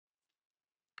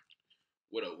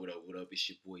What up, what up, what up? It's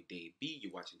your boy Dave B.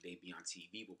 You're watching Dave B on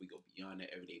TV, where we go beyond that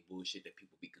everyday bullshit that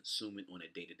people be consuming on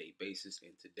a day-to-day basis.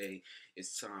 And today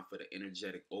it's time for the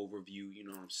energetic overview. You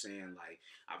know what I'm saying? Like,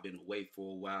 I've been away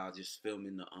for a while, just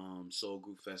filming the Soul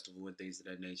Group Festival and things of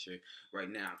that nature. Right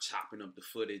now, I'm chopping up the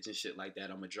footage and shit like that.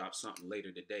 I'm gonna drop something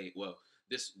later today. Well,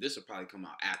 this will probably come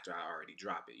out after I already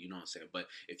drop it. You know what I'm saying? But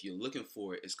if you're looking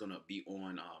for it, it's gonna be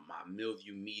on my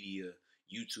Millviewmedia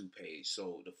YouTube page.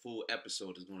 So the full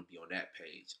episode is going to be on that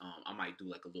page. I might do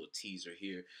like a little teaser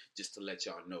here just to let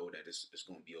y'all know that it's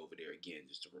going to be over there again,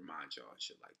 just to remind y'all and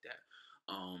shit like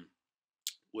that.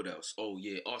 What else? Oh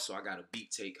yeah. Also, I got a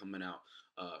beat tape coming out.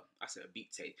 I said a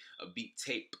beat tape. A beat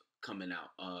tape coming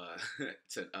out.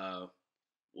 To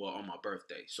well, on my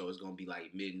birthday. So it's gonna be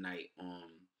like midnight.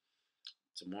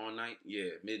 Tomorrow night, yeah,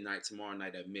 midnight tomorrow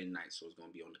night at midnight. So it's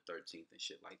gonna be on the 13th and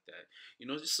shit like that. You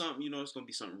know, just something. You know, it's gonna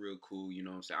be something real cool. You know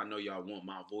what I'm saying? I know y'all want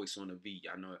my voice on the beat.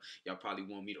 I know y'all probably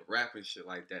want me to rap and shit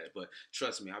like that. But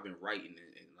trust me, I've been writing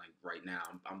and like right now,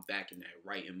 I'm back in that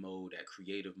writing mode, that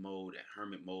creative mode, that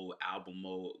hermit mode, album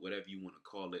mode, whatever you want to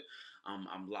call it.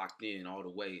 I'm locked in all the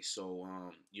way.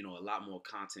 So you know, a lot more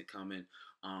content coming.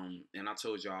 And I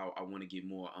told y'all I want to get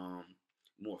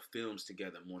more films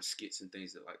together, more skits and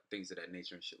things of that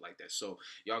nature and shit like that. So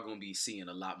y'all gonna be seeing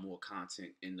a lot more content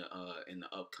in the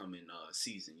upcoming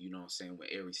season. You know what I'm saying? When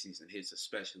Aries season hits,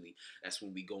 especially, that's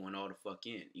when we going all the fuck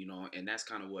in. You know, and that's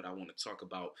kind of what I want to talk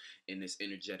about in this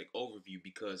energetic overview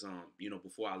because you know,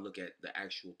 before I look at the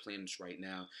actual planets right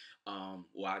now,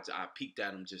 well I peeked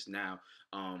at them just now.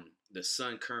 The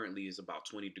sun currently is about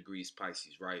 20 degrees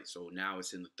Pisces, right? So now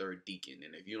it's in the third decan,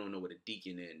 and if you don't know what a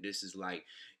decan is, this is like,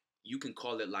 you can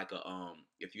call it like a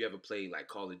if you ever played like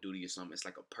Call of Duty or something, it's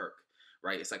like a perk,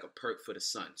 right? It's like a perk for the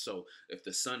sun. So if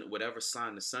the sun, whatever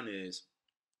sign the sun is,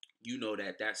 you know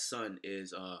that that sun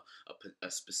is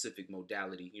a specific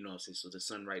modality. You know what I'm saying? So the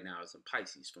sun right now is in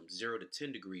Pisces, from 0 to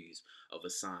 10 degrees of a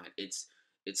sign. It's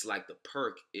like the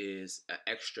perk is an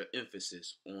extra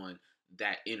emphasis on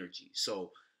that energy. So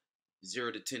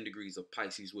 0 to 10 degrees of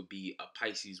Pisces would be a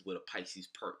Pisces with a Pisces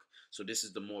perk. So this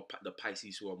is the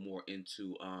Pisces who are more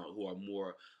into who are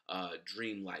more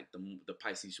dreamlike, the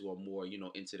Pisces who are more, you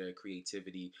know, into their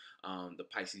creativity, the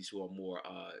Pisces who are more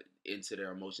into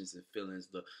their emotions and feelings,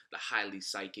 the highly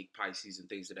psychic Pisces and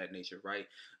things of that nature, right?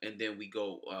 And then we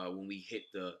go when we hit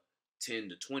the 10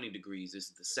 to 20 degrees, this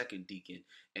is the second decan.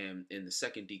 And in the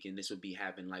second decan, this would be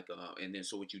having like and then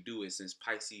so what you do is, since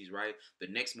Pisces, right, the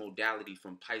next modality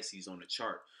from Pisces on the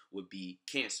chart would be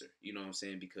Cancer. You know what I'm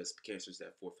saying? Because Cancer is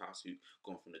that fourth house. You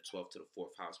going from the 12th to the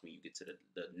fourth house when you get to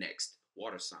the next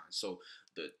water sign. So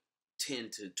the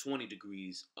 10 to 20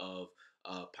 degrees of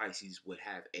Pisces would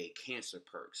have a Cancer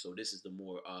perk. So this is the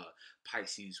more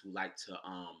Pisces who like to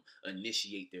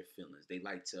initiate their feelings. They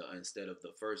like to, instead of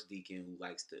the first decan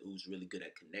who's really good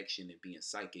at connection and being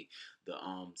psychic, the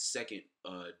second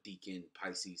decan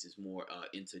Pisces is more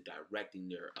into directing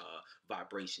their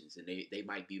vibrations, and they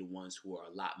might be the ones who are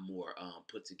a lot more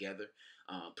put together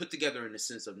in the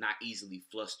sense of not easily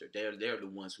flustered. They're the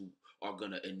ones who are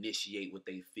gonna initiate what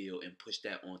they feel and push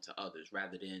that onto others,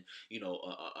 rather than, you know,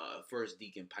 a first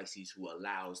decan Pisces who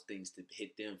allows things to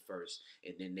hit them first,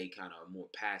 and then they kind of are more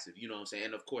passive. You know what I'm saying?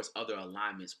 And of course, other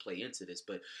alignments play into this,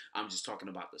 but I'm just talking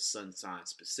about the sun sign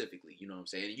specifically. You know what I'm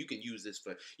saying? And you can use this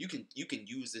for you can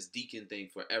use this decan thing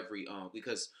for every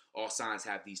because all signs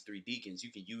have these three decans.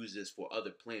 You can use this for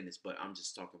other planets, but I'm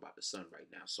just talking about the sun right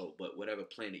now. So, but whatever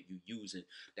planet you using,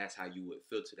 that's how you would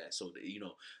filter that. So, you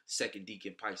know, second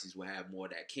decan Pisces will have more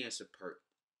of that Cancer perk,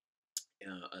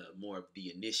 more of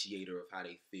the initiator of how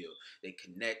they feel. They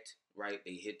connect, right?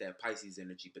 They hit that Pisces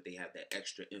energy, but they have that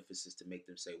extra emphasis to make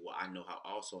them say, well, I know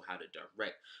how to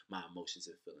direct my emotions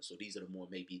and feelings. So these are the more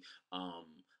maybe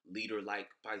leader-like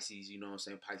Pisces, you know what I'm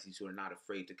saying? Pisces who are not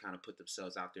afraid to kind of put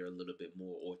themselves out there a little bit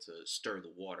more, or to stir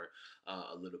the water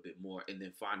a little bit more. And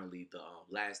then finally, the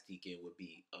last decan would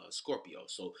be Scorpio.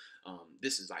 So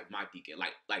this is like my decan,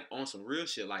 like on some real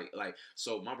shit,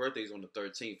 so my birthday is on the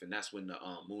 13th, and that's when the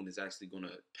moon is actually gonna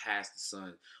pass the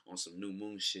sun on some new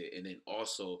moon shit. And then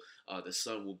also the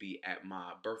sun will be at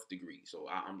my birth degree, so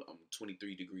I'm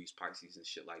 23 degrees Pisces and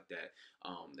shit like that.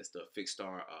 That's the fixed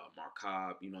star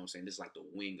Markab. You know what I'm saying? This is like the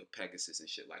wing of Pegasus and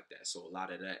shit like that. So a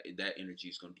lot of that energy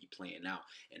is gonna be playing out,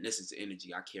 and this is the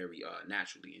energy I carry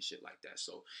naturally and shit like that.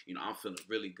 So, you know, I'm feeling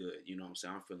really good. You know what I'm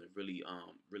saying? I'm feeling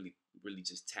really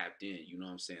just tapped in. You know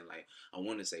what I'm saying? Like, I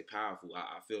want to say powerful.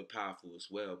 I feel powerful as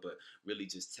well, but really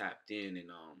just tapped in and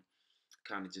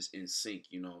kind of just in sync.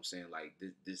 You know what I'm saying? Like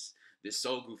this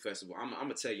Soul Group Festival. I'm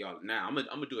gonna tell y'all now. I'm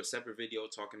gonna do a separate video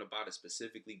talking about it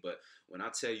specifically. But when I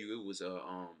tell you,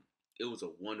 it was a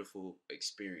wonderful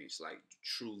experience, like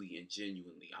truly and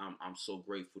genuinely. I'm so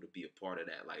grateful to be a part of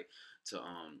that, like to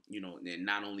and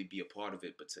not only be a part of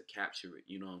it, but to capture it.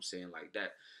 You know what I'm saying? Like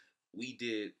that we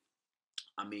did.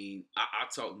 I mean, I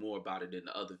talk more about it in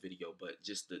the other video, but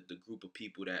just the group of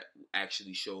people that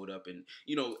actually showed up, and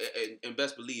and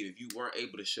best believe if you weren't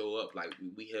able to show up, like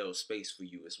we held space for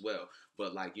you as well.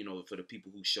 But like for the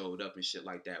people who showed up and shit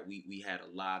like that, we had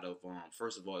a lot of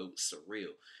First of all, it was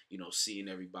surreal, seeing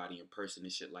everybody in person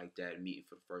and shit like that, meeting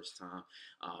for the first time,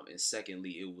 and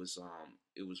secondly, it was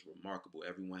remarkable.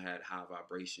 Everyone had high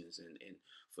vibrations, and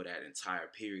for that entire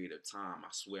period of time,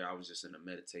 I swear I was just in a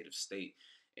meditative state,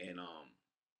 and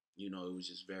it was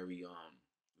just very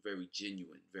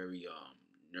genuine, very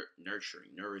nurturing,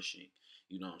 nourishing.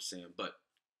 You know what I'm saying? But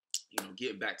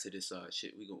getting back to this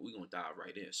shit, we gonna dive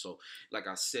right in. So, like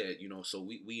I said, so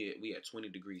we at 20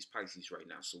 degrees Pisces right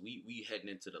now. So we heading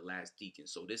into the last decan.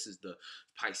 So this is the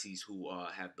Pisces who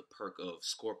have the perk of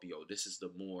Scorpio. This is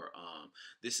the more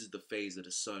this is the phase of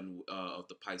the sun of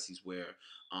the Pisces where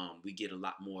we get a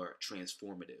lot more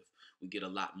transformative. We get a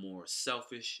lot more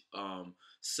selfish,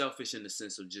 selfish in the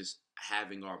sense of just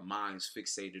having our minds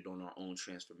fixated on our own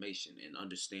transformation and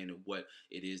understanding what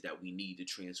it is that we need to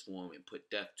transform and put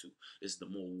depth to. This is the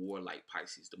more warlike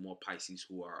Pisces, the more Pisces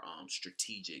who are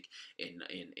strategic and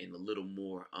a little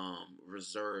more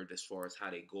reserved as far as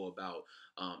how they go about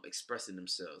expressing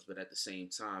themselves, but at the same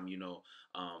time,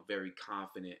 very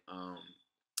confident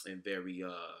and very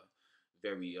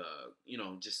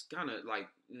just kind of like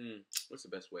what's the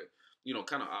best way?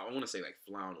 Kind of I want to say like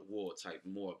fly on the wall type,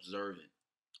 more observant,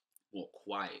 more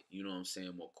quiet, you know what I'm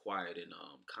saying, more quiet and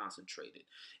concentrated.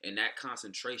 And that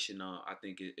concentration, I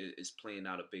think, is playing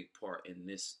out a big part in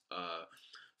this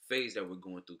phase that we're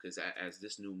going through. Because as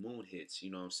this new moon hits, you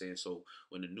know what I'm saying. So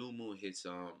when the new moon hits,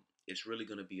 it's really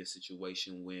going to be a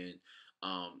situation when.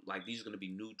 Like these are going to be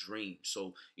new dreams.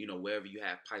 So, wherever you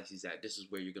have Pisces at, this is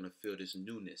where you're going to feel this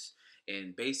newness.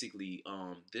 And basically,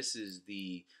 this is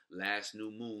the last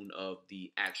new moon of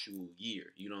the actual year.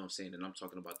 You know what I'm saying? And I'm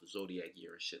talking about the zodiac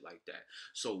year and shit like that.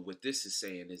 So what this is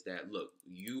saying is that, look,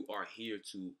 you are here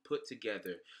to put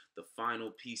together the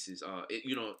final pieces,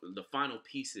 the final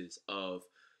pieces of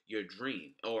your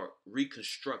dream, or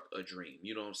reconstruct a dream.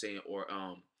 You know what I'm saying? Or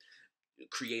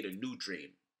create a new dream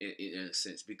in a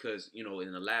sense, because in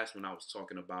the last one I was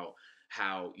talking about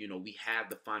how we have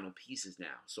the final pieces now.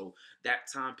 So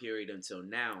that time period until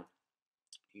now,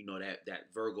 that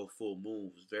Virgo full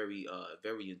moon was very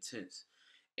intense,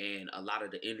 and a lot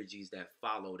of the energies that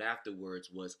followed afterwards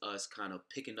was us kind of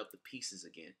picking up the pieces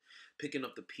again, picking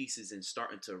up the pieces and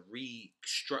starting to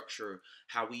restructure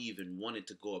how we even wanted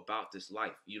to go about this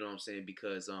life. You know what I'm saying?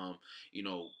 Because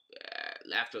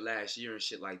after last year and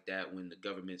shit like that, when the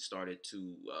government started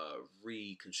to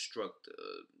reconstruct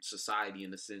society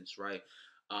in a sense, right?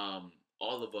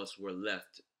 All of us were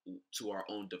left to our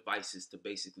own devices to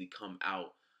basically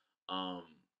um,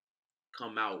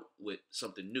 come out with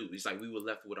something new. It's like we were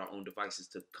left with our own devices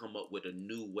to come up with a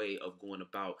new way of going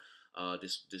about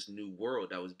this new world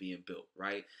that was being built,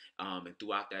 right? And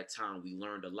throughout that time, we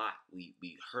learned a lot. We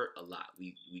hurt a lot.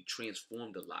 We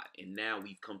transformed a lot, and now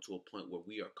we've come to a point where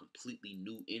we are completely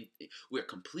new. We're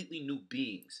completely new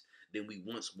beings than we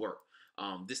once were.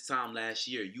 This time last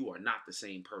year, you are not the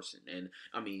same person, and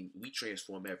I mean, we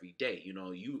transform every day.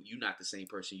 You're not the same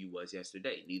person you was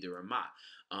yesterday. Neither am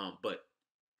I. But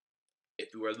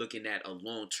if you are looking at a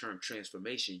long-term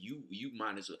transformation, you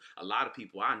might as well. A lot of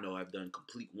people I know have done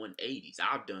complete 180s.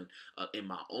 I've done in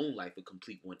my own life a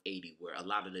complete 180, where a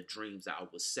lot of the dreams that I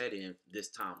was set in this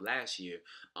time last year,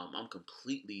 I'm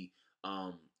completely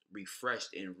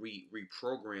refreshed and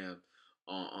reprogrammed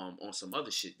on some other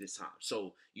shit this time.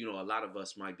 So a lot of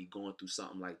us might be going through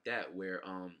something like that, where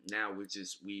now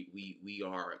we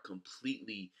are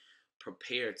completely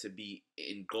prepared to be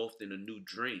engulfed in a new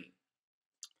dream.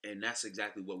 And that's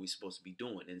exactly what we're supposed to be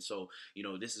doing. And so,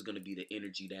 this is going to be the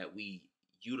energy that we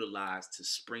utilize to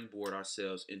springboard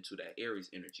ourselves into that Aries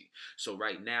energy. So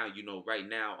right now, you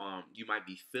might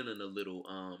be feeling a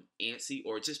little antsy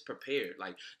or just prepared,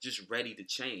 like just ready to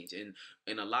change. And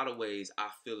in a lot of ways, I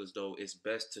feel as though it's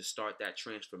best to start that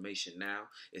transformation now.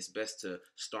 It's best to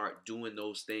start doing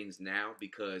those things now,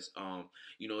 because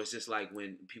it's just like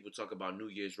when people talk about New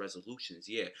Year's resolutions.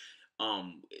 Yeah,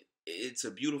 it's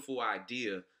a beautiful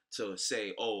idea to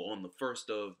say, oh, on the first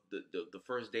of the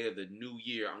first day of the new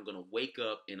year, I'm gonna wake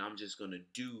up and I'm just gonna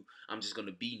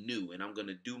be new, and I'm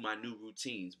gonna do my new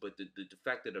routines. But the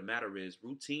fact of the matter is,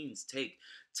 routines take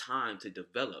time to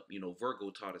develop.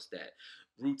 Virgo taught us that.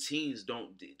 routines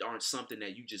aren't something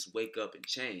that you just wake up and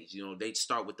change. You know, they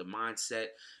start with the mindset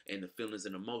and the feelings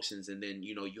and emotions, and then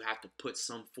you know you have to put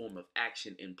some form of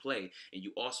action in play, and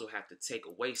you also have to take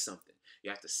away something. You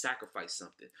have to sacrifice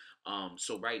something.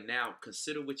 So right now,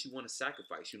 consider what you want to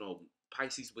sacrifice. You know,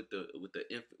 Pisces with the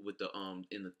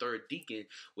in the third deacon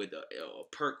with a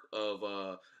perk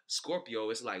of Scorpio.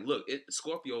 It's like, look,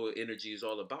 Scorpio energy is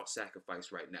all about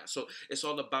sacrifice right now. So it's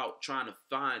all about trying to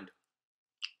find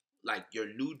like your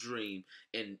new dream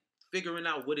and figuring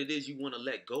out what it is you want to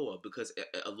let go of, because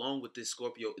along with this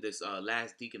Scorpio, this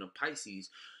last deacon of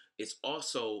Pisces, it's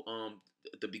also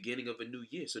the beginning of a new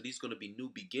year. So these going to be new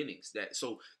beginnings. That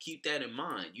so keep that in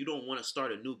mind. You don't want to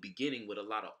start a new beginning with a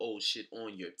lot of old shit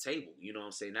on your table. You know what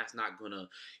I'm saying? That's not gonna,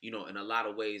 you know, in a lot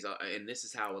of ways, and this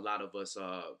is how a lot of us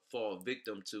fall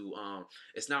victim to.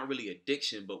 It's not really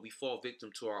addiction, but we fall victim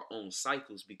to our own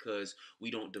cycles because we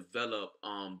don't develop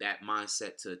that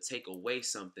mindset to take away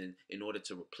something in order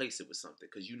to replace it with something.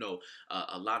 Because you know,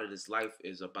 a lot of this life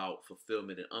is about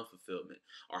fulfillment and unfulfillment.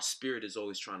 Our spirit is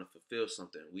always trying to fulfill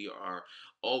something. We are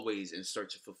always in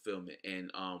search of fulfillment, and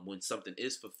when something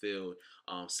is fulfilled,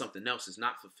 something else is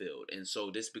not fulfilled, and so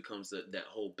this becomes that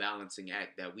whole balancing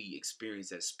act that we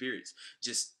experience as spirits,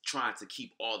 just trying to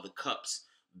keep all the cups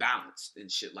balanced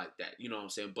and shit like that. You know what I'm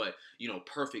saying? But you know,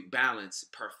 perfect balance,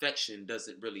 perfection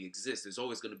doesn't really exist. There's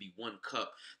always going to be one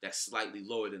cup that's slightly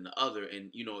lower than the other. And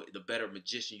you know, the better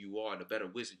magician you are, the better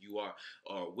wizard you are,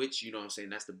 or witch, you know what I'm saying,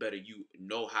 that's the better you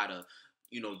know how to,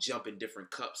 you know, jump in different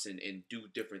cups and do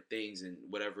different things and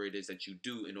whatever it is that you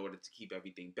do in order to keep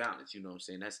everything balanced. You know what I'm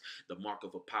saying? That's the mark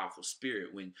of a powerful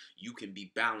spirit, when you can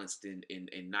be balanced in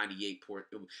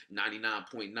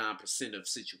 99.9% of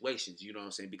situations. You know what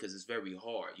I'm saying? Because it's very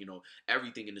hard. You know,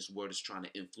 everything in this world is trying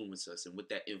to influence us. And with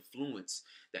that influence,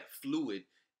 that fluid,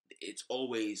 it's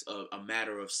always a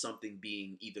matter of something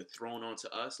being either thrown onto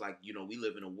us. Like, you know, we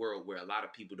live in a world where a lot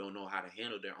of people don't know how to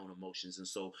handle their own emotions, and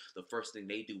so the first thing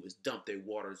they do is dump their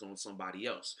waters on somebody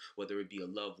else, whether it be a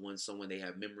loved one, someone they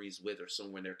have memories with, or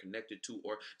someone they're connected to,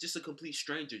 or just a complete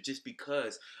stranger, just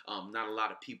because not a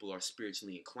lot of people are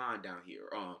spiritually inclined down here.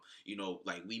 You know,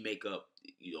 like we make up,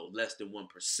 you know, less than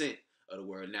 1% of the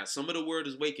world. Now some of the world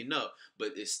is waking up,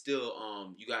 but it's still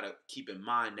you got to keep in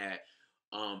mind that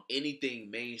anything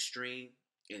mainstream,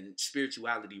 and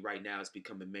spirituality right now is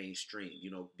becoming mainstream. You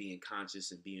know, being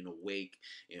conscious and being awake,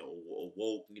 you know,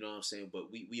 awoke. You know what I'm saying? But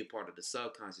we are part of the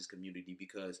subconscious community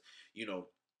because, you know,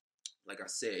 like I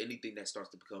said, anything that starts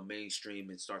to become mainstream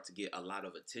and start to get a lot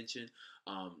of attention,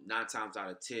 9 times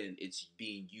out of 10, it's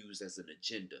being used as an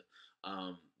agenda.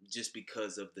 Um, just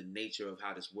because of the nature of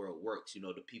how this world works, you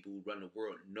know, the people who run the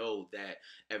world know that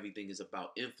everything is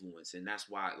about influence, and that's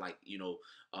why, like, you know,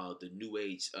 the new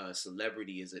age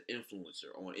celebrity is an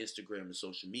influencer on Instagram and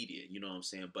social media. You know what I'm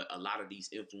saying? But a lot of these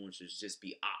influencers just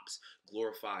be ops,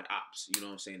 glorified ops. You know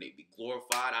what I'm saying? They be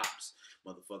glorified ops,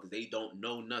 motherfuckers. They don't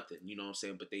know nothing, you know what I'm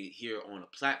saying? But they here on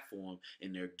a platform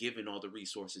and they're given all the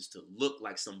resources to look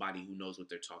like somebody who knows what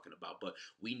they're talking about. But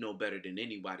we know better than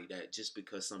anybody that just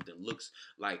because something looks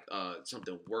like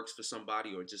something works for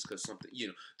somebody, or just because something, you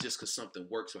know, just because something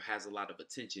works or has a lot of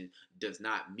attention, does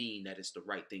not mean that it's the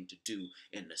right thing to do,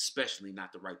 and especially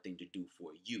not the right thing to do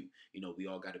for you. You know, we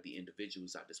all got to be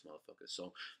individuals out this motherfucker.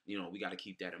 So, you know, we got to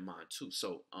keep that in mind too.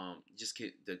 So, just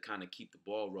to kind of keep the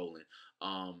ball rolling.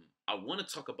 I want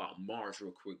to talk about Mars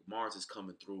real quick. Mars is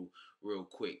coming through real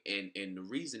quick, and the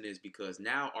reason is because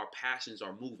now our passions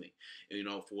are moving. You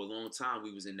know, for a long time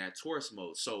we was in that Taurus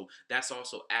mode, so that's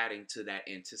also adding to that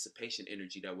anticipation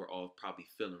energy that we're all probably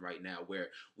feeling right now, where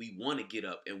we want to get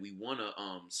up and we want to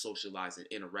socialize and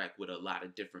interact with a lot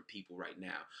of different people right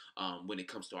now. When it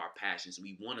comes to our passions,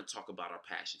 we want to talk about our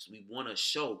passions. We want to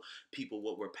show people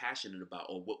what we're passionate about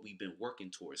or what we've been working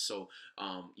towards. So,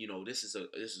 you know, this is a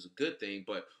good thing,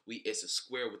 but it's a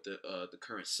square with the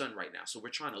current sun right now. So we're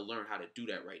trying to learn how to do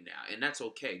that right now, and that's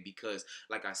okay because,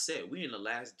 like I said, we're in the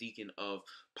last decan of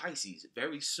Pisces.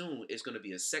 Very soon it's going to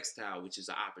be a sextile, which is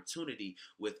an opportunity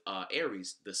with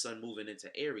Aries, the sun moving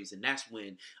into Aries, and that's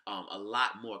when a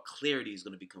lot more clarity is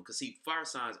going to become. Because see, fire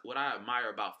signs, what I admire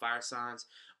about fire signs,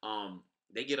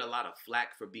 they get a lot of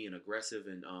flack for being aggressive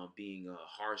and being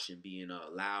harsh and being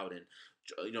loud, and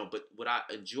you know, but what I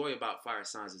enjoy about fire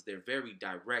signs is they're very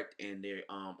direct and they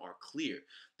are clear.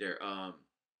 They're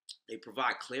they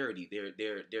provide clarity.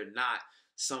 They're not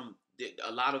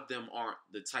a lot of them aren't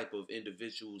the type of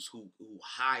individuals who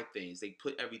hide things. They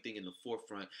put everything in the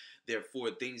forefront.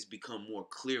 Therefore, things become more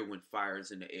clear when fire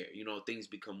is in the air. Things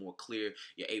become more clear.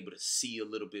 You're able to see a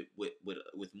little bit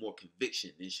with more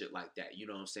conviction and shit like that. You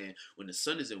know what I'm saying? When the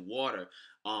sun is in water,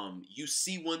 you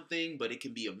see one thing, but it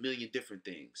can be a million different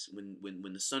things.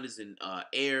 When the sun is in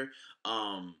air,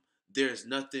 there's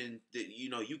nothing that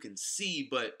you can see,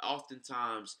 but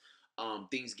oftentimes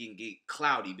things can get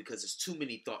cloudy because there's too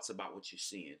many thoughts about what you're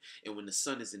seeing. And when the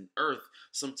sun is in earth,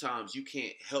 sometimes you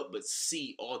can't help but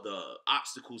see all the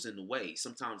obstacles in the way.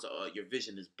 Sometimes your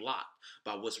vision is blocked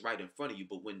by what's right in front of you.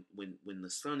 But when the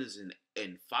sun is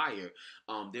in fire,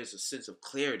 there's a sense of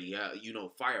clarity.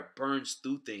 Fire burns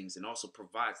through things and also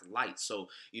provides light. So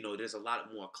there's a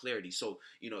lot more clarity. So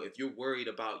if you're worried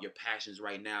about your passions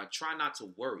right now, try not to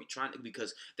worry.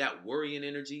 Because that worrying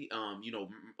energy,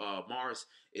 Mars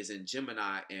is in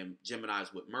Gemini, and Gemini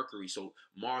is with Mercury. So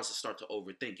Mars will start to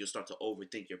overthink. You'll start to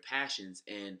overthink your passions,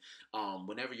 and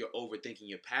whenever you're overthinking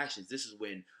your passions, this is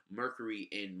when Mercury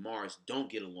and Mars don't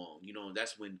get along.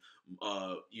 That's when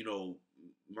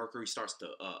Mercury starts to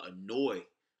annoy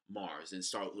Mars, and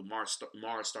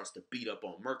Mars starts to beat up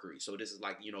on Mercury. So this is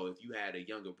like if you had a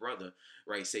younger brother,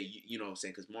 right? Say what I'm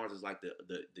saying, because Mars is like the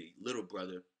little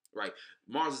brother. Right,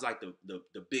 Mars is like the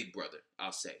big brother.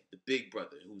 I'll say the big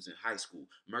brother who's in high school.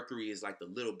 Mercury is like the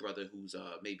little brother who's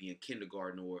maybe in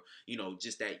kindergarten, or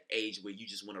just that age where you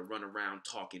just want to run around,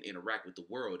 talk, and interact with the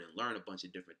world and learn a bunch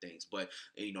of different things. But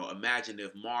imagine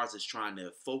if Mars is trying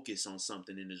to focus on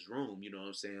something in his room. You know what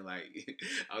I'm saying? Like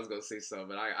I was gonna say something,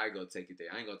 but I gonna take it there.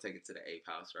 I ain't gonna take it to the eighth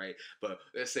house, right? But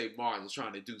let's say Mars is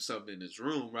trying to do something in his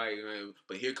room, right?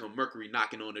 But here come Mercury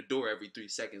knocking on the door every 3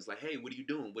 seconds, like, hey, what are you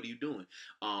doing? What are you doing?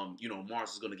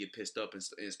 Mars is going to get pissed up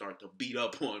and start to beat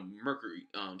up on Mercury.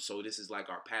 So this is like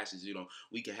our passions.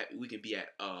 We can be at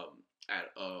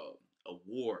a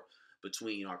war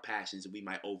between our passions, and we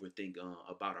might overthink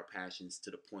about our passions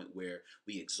to the point where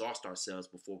we exhaust ourselves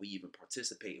before we even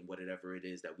participate in whatever it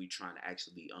is that we're trying to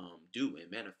actually do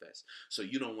and manifest. So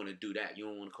you don't want to do that. You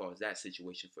don't want to cause that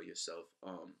situation for yourself.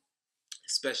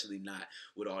 Especially not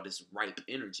with all this ripe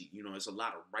energy. There's a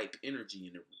lot of ripe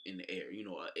energy in the air.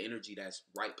 Energy that's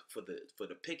ripe for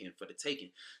the picking, for the taking.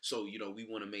 So we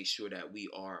want to make sure that we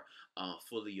are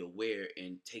fully aware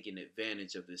and taking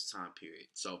advantage of this time period.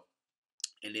 So.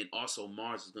 And then also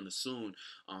Mars is going to soon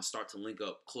start to link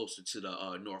up closer to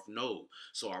the North Node.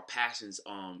 So our passions,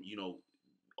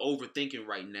 overthinking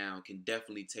right now can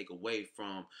definitely take away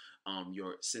from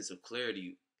your sense of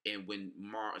clarity. And when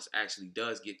Mars actually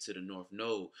does get to the North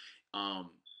Node,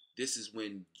 this is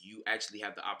when you actually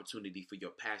have the opportunity for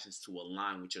your passions to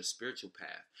align with your spiritual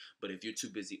path. But if you're too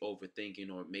busy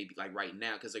overthinking, or maybe like right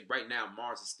now, because like right now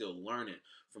Mars is still learning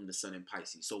from the Sun in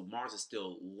Pisces, so Mars is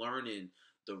still learning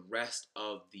the rest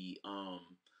of the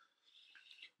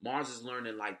Mars is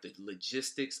learning like the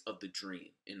logistics of the dream,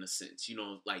 in a sense,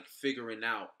 like figuring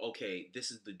out, okay, this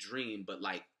is the dream, but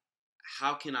like,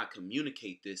 how can I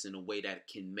communicate this in a way that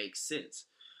can make sense?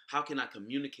 How can I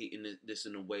communicate this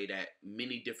in a way that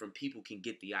many different people can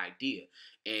get the idea?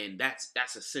 And that's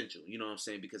essential, you know what I'm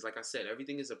saying? Because like I said,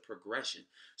 everything is a progression.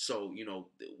 So,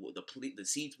 the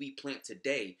seeds we plant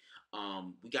today,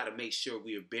 we got to make sure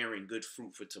we are bearing good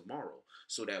fruit for tomorrow,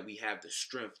 so that we have the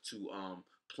strength to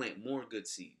plant more good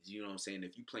seeds. You know what I'm saying?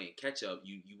 If you playing catch up,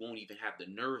 you won't even have the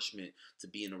nourishment to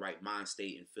be in the right mind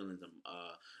state and feeling the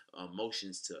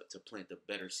emotions to plant the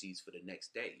better seeds for the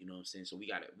next day. You know what I'm saying? So we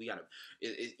gotta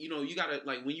you gotta,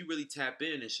 like, when you really tap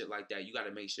in and shit like that, you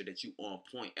gotta make sure that you on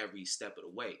point every step of the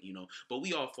way. But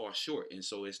we all fall short, and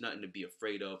so it's nothing to be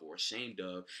afraid of or ashamed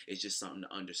of. It's just something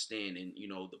to understand. And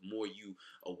the more you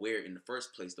aware in the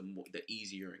first place, the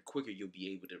easier and quicker you'll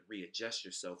be able to readjust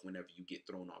yourself whenever you get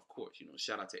thrown off course.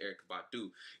 Shout out to Erica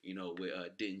Badu,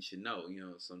 with Didn't You Know.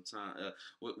 Sometimes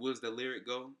what was the lyric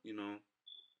go?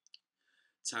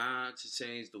 Time to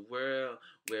change the world.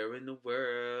 Where in the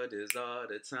world is all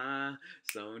the time?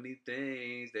 So many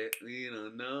things that we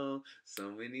don't know.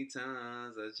 So many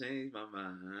times I changed my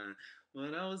mind.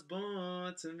 When I was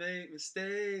born to make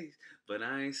mistakes, but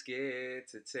I ain't scared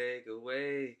to take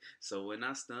away. So when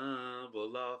I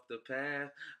stumble off the path,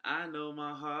 I know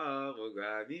my heart will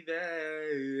guide me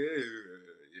back. You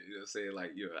know what I'm saying?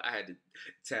 Like, I had to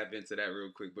tap into that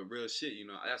real quick. But real shit,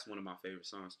 that's one of my favorite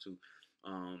songs too.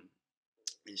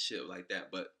 And shit like that.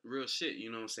 But real shit,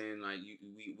 you know what I'm saying? Like,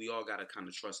 we all gotta kind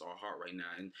of trust our heart right now.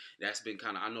 And that's been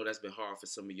I know that's been hard for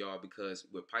some of y'all, because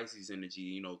with Pisces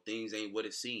energy, things ain't what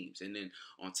it seems. And then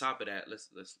on top of that, let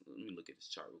me look at this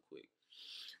chart real quick.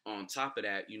 On top of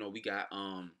that, we got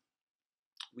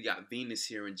we got Venus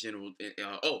here in general.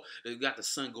 Oh, we got the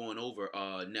sun going over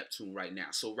Neptune right now.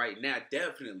 So right now,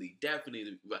 definitely,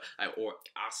 or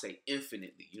I'll say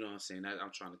infinitely. You know what I'm saying?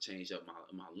 I'm trying to change up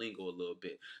my lingo a little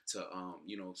bit to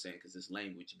you know what I'm saying, because this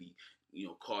language be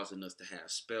causing us to have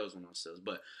spells on ourselves.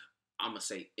 But I'm gonna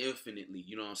say infinitely.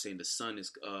 You know what I'm saying? The sun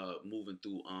is moving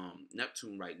through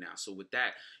Neptune right now. So with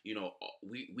that,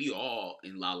 we all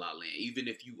in La La Land. Even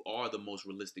if you are the most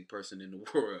realistic person in the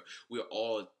world, we're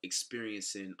all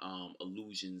experiencing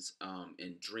illusions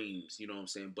and dreams. You know what I'm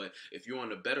saying? But if you're on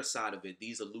the better side of it,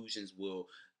 these illusions will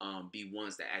be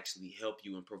ones that actually help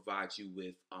you and provide you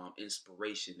with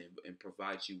inspiration and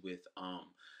provide you with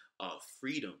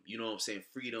freedom. You know what I'm saying?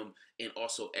 Freedom and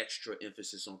also extra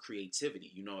emphasis on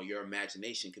creativity. Your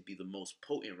imagination could be the most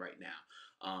potent right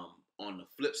now. On the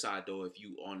flip side, though, if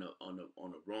you on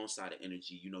the wrong side of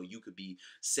energy, you could be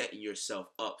setting yourself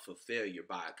up for failure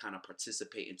by kind of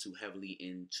participating too heavily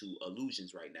into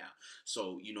illusions right now.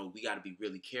 So we got to be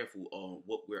really careful on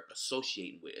what we're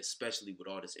associating with, especially with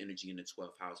all this energy in the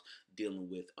 12th house dealing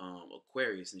with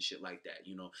Aquarius and shit like that.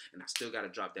 And I still got to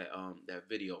drop that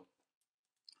video.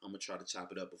 I'm gonna try to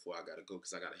chop it up before I gotta go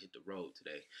because I gotta hit the road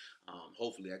today.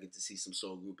 Hopefully, I get to see some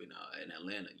soul group in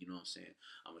Atlanta. You know what I'm saying?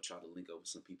 I'm gonna try to link up with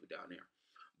some people down there.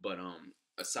 But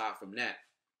aside from that,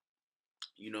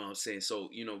 you know what I'm saying?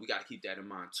 So, we got to keep that in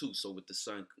mind too. So, with the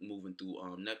sun moving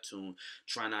through Neptune,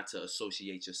 try not to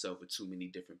associate yourself with too many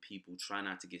different people. Try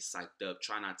not to get psyched up.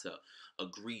 Try not to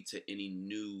agree to any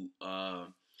new,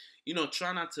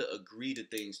 try not to agree to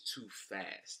things too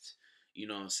fast. You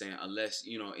know what I'm saying? Unless,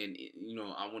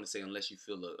 I want to say unless you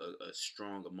feel a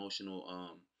strong emotional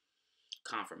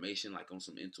confirmation, like on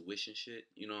some intuition shit,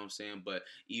 you know what I'm saying? But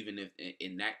even if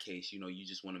in that case, you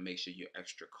just want to make sure you're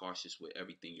extra cautious with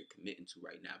everything you're committing to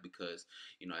right now, because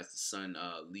as the sun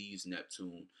leaves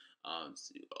Neptune,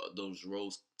 those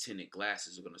rose tinted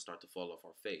glasses are going to start to fall off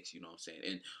our face, you know what I'm saying?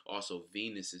 And also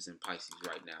Venus is in Pisces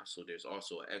right now, so there's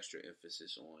also an extra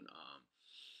emphasis on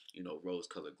rose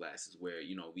colored glasses, where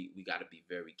we got to be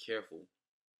very careful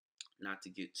not to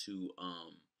get too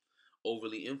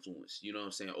overly influenced, you know what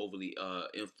I'm saying? Overly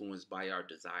influenced by our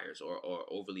desires, or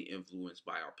overly influenced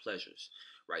by our pleasures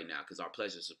right now, because our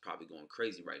pleasures are probably going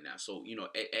crazy right now. So,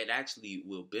 it actually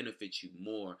will benefit you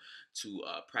more to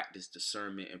practice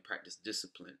discernment and practice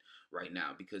discipline right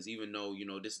now, because even though,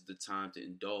 this is the time to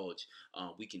indulge,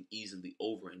 we can easily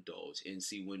overindulge. And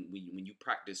see, when you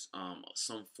practice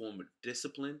some form of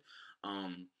discipline,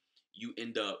 you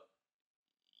end up,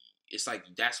 it's like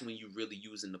that's when you really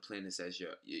using the planets as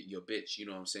your bitch, you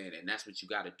know what I'm saying? And that's what you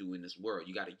got to do in this world.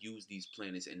 You got to use these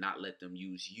planets and not let them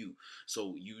use you.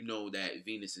 So that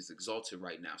Venus is exalted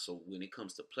right now. So when it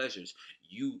comes to pleasures,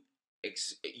 you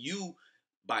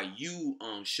by you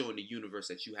showing the universe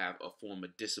that you have a form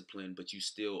of discipline, but you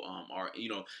still are,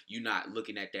 you're not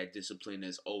looking at that discipline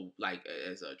as like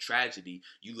as a tragedy.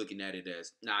 You looking at it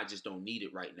as, nah, I just don't need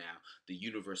it right now. The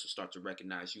universe will start to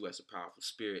recognize you as a powerful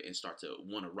spirit and start to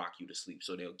want to rock you to sleep.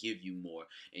 So they'll give you more,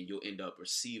 and you'll end up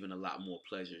receiving a lot more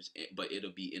pleasures, but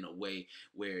it'll be in a way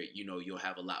where you'll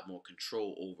have a lot more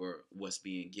control over what's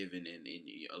being given, and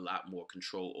a lot more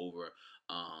control over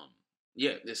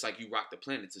yeah, it's like you rock the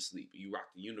planet to sleep, you rock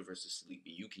the universe to sleep,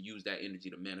 and you can use that energy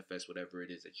to manifest whatever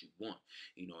it is that you want.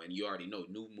 And you already know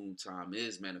new moon time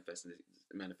is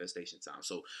manifestation time.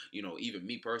 So even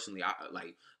me personally, I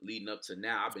like leading up to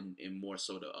now, I've been in more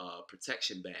so the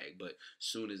protection bag. But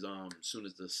soon as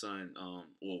the sun,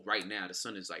 well, right now the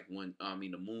sun is like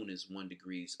the moon is 1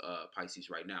 degrees Pisces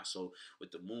right now. So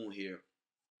with the moon here,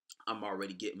 I'm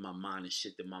already getting my mind and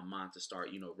shit in my mind to start,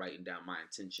 writing down my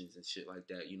intentions and shit like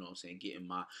that. You know what I'm saying? Getting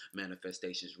my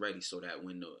manifestations ready, so that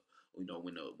when the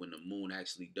moon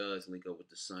actually does link up with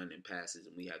the sun and passes,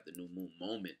 and we have the new moon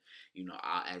moment,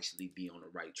 I'll actually be on the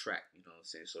right track. You know what I'm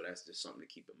saying? So that's just something to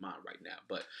keep in mind right now.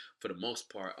 But for the most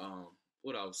part,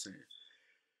 what I was saying.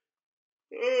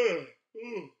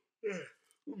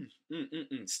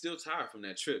 Still tired from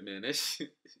that trip, man. That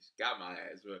shit got my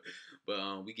ass, bro.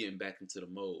 But we getting back into the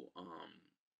mode.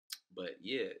 But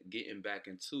yeah, getting back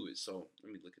into it. So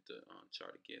let me look at the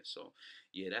chart again. So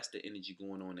yeah, that's the energy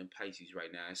going on in Pisces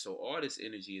right now. And so all this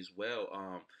energy as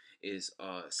well is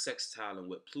sextiling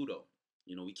with Pluto.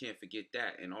 We can't forget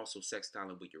that, and also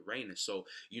sextiling with Uranus. So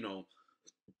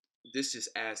this just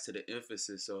adds to the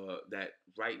emphasis that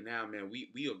right now, man,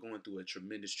 we are going through a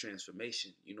tremendous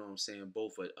transformation. You know what I'm saying?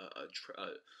 Both a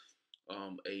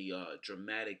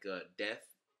dramatic death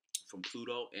from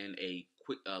Pluto, and a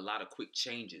lot of quick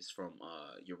changes from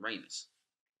Uranus.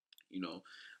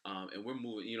 And we're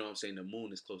moving. You know what I'm saying? The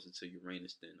moon is closer to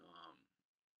Uranus than.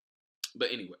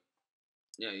 But anyway,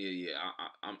 Yeah.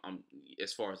 I'm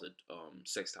as far as the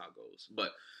sextile goes,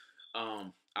 but I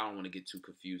don't want to get too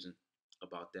confusing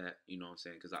about that. You know what I'm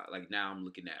saying? Because I like now I'm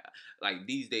looking at like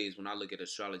these days when I look at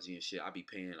astrology and shit, I be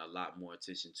paying a lot more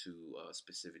attention to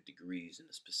specific degrees and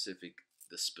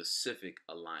the specific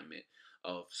alignment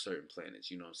of certain planets.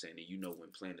 You know what I'm saying? And you know when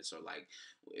planets are like,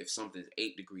 if something's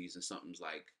 8 degrees and something's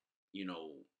like, you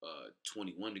know,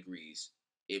 21 degrees,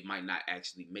 it might not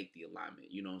actually make the alignment.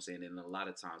 You know what I'm saying? And a lot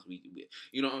of times we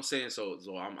you know what I'm saying? So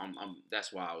I'm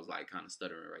that's why I was like kind of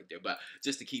stuttering right there. But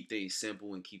just to keep things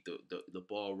simple and keep the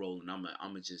ball rolling, I'm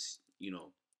gonna just, you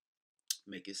know,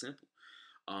 make it simple.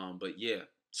 But yeah,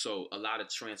 so a lot of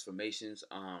transformations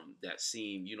that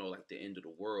seem, you know, like the end of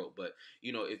the world. But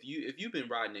you know, if you've been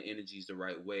riding the energies the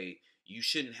right way, you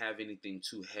shouldn't have anything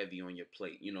too heavy on your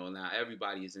plate. You know, now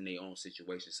everybody is in their own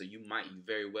situation, so you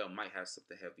very well might have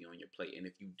something heavy on your plate. And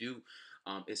if you do,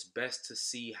 it's best to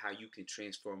see how you can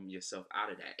transform yourself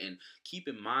out of that. And keep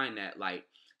in mind that, like,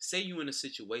 say you in a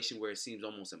situation where it seems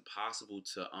almost impossible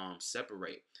to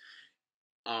separate,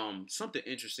 something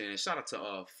interesting, and shout out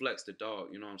to Flex the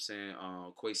dog, you know what I'm saying,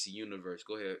 Quasi Universe,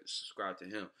 go ahead, subscribe to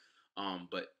him.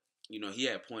 But you know, he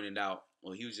had pointed out,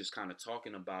 well, he was just kind of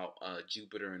talking about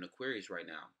Jupiter and Aquarius right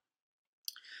now.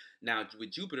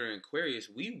 With Jupiter and Aquarius,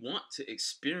 what we want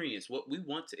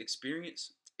to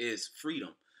experience is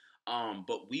freedom.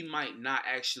 But we might not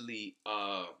actually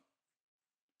right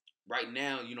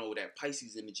now, you know, that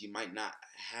Pisces energy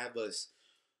have us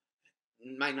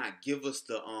might not give us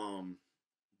the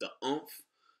oomph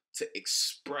to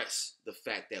express the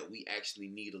fact that we actually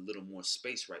need a little more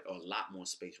space, right, or a lot more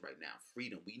space right now.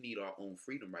 Freedom. We need our own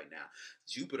freedom right now.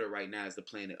 Jupiter right now is the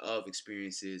planet of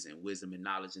experiences and wisdom and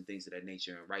knowledge and things of that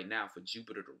nature. And right now, for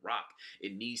Jupiter to rock,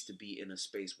 it needs to be in a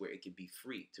space where it can be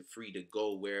free to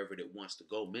go wherever it wants to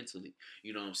go mentally.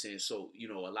 You know what I'm saying? So, you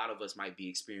know, a lot of us might be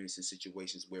experiencing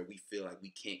situations where we feel like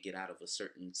we can't get out of a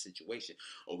certain situation,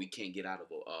 or we can't get out of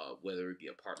whether it be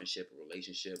a partnership, a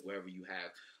relationship, wherever you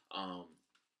have um,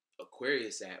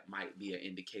 Aquarius at, might be an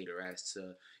indicator as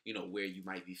to, you know, where you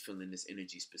might be feeling this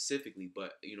energy specifically.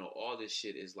 But you know, all this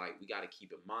shit is like, we got to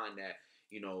keep in mind that,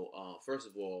 you know, first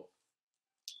of all,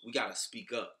 we got to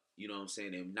speak up. You know what I'm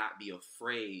saying, and not be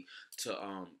afraid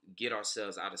to get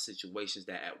ourselves out of situations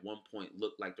that at one point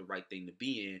looked like the right thing to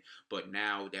be in, but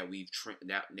now that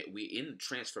that we in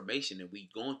transformation and we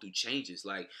going through changes,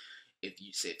 like,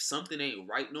 if something ain't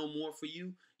right no more for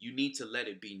you, you need to let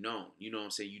it be known. You know what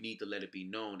I'm saying? You need to let it be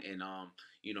known, and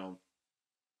you know,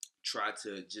 try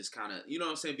to just kind of, you know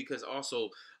what I'm saying, because also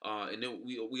and then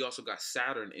we also got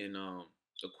Saturn in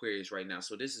Aquarius right now.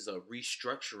 So this is a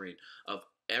restructuring of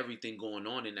everything going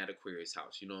on in that Aquarius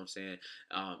house. You know what I'm saying?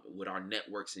 With our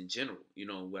networks in general, you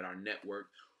know, with our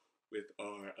network, with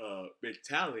our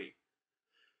mentality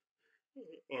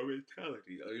or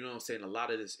mentality. You know what I'm saying? A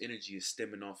lot of this energy is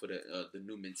stemming off of the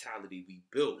new mentality we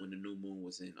built when the new moon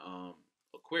was in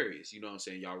Aquarius. You know what I'm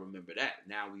saying? Y'all remember that.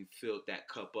 Now we filled that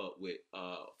cup up with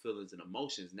feelings and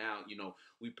emotions. Now, you know,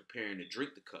 we preparing to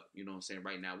drink the cup. You know what I'm saying?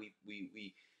 Right now we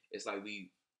it's like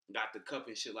we got the cup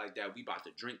and shit like that. We about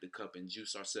to drink the cup and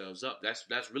juice ourselves up.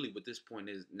 That's really what this point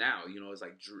is now. You know, it's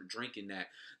like drinking that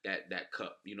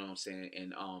cup. You know what I'm saying?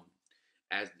 And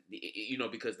as you know,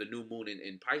 because the new moon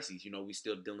in Pisces, you know, we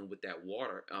still dealing with that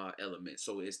water element.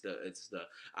 So it's the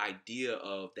idea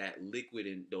of that liquid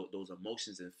and those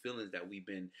emotions and feelings that we've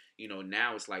been, you know,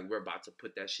 now it's like we're about to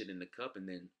put that shit in the cup and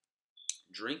then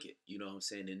drink it. You know what I'm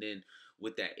saying? And then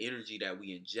with that energy that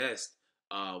we ingest,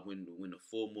 when the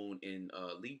full moon in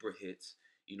Libra hits,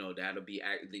 you know, that'll be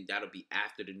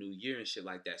after the new year and shit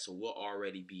like that. So we'll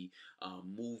already be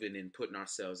moving and putting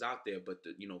ourselves out there. But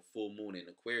the, you know, full moon in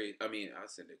Aquarius, I mean, I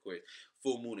said Aquarius,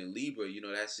 full moon in Libra, you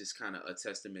know, that's just kind of a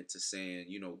testament to saying,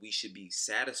 you know, we should be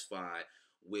satisfied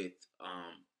with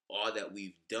all that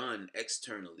we've done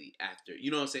externally after,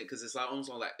 you know what I'm saying? Because it's almost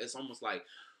like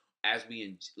as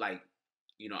we like,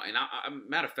 you know, and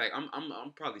matter of fact,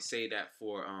 I'm probably say that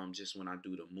for just when I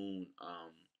do the moon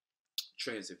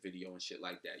transit video and shit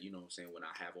like that. You know what I'm saying? When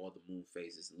I have all the moon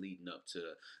phases leading up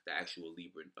to the actual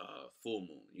Libra full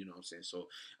moon. You know what I'm saying? So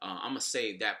I'm gonna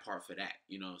save that part for that.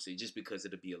 You know what I'm saying? Just because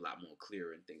it'll be a lot more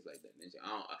clearer and things like that.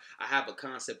 I have a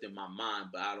concept in my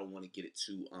mind, but I don't want to get it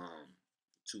too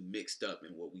mixed up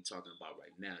in what we talking about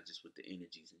right now, just with the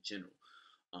energies in general.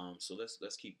 So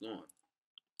let's keep going.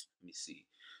 Let me see.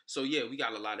 So yeah, we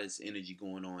got a lot of this energy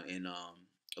going on in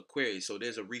Aquarius. So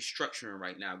there's a restructuring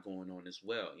right now going on as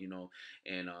well, you know,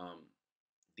 and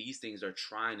these things are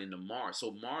trying into Mars.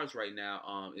 So Mars right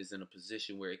now is in a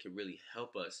position where it can really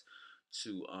help us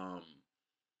to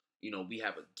you know, we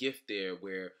have a gift there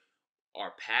where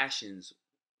our passions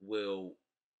will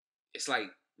it's like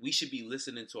we should be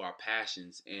listening to our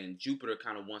passions, and Jupiter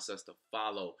kind of wants us to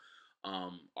follow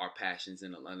our passions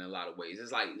in a lot of ways.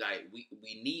 It's like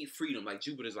we need freedom. Like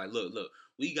Jupiter's like, look,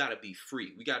 we gotta be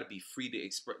free. We gotta be free to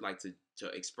express, like to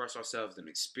express ourselves and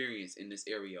experience in this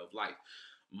area of life.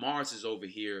 Mars is over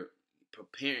here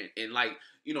preparing, and like,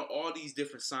 you know, all these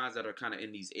different signs that are kind of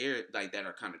in these air, like that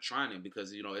are kind of trining,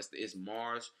 because you know it's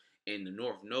Mars and the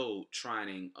North Node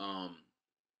trining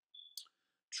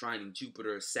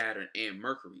Jupiter, Saturn, and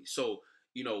Mercury. So,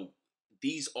 you know,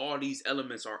 all these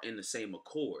elements are in the same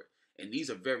accord. And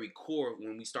these are very core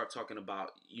when we start talking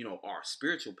about, you know, our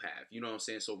spiritual path. You know what I'm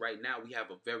saying? So right now we have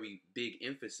a very big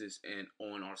emphasis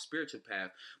on our spiritual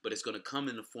path, but it's going to come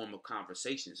in the form of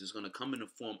conversations. It's going to come in the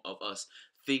form of us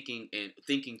thinking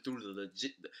through the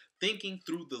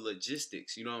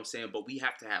logistics. You know what I'm saying? But we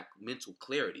have to have mental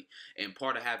clarity, and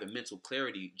part of having mental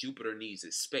clarity, Jupiter needs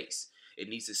is space. It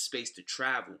needs a space to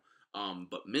travel,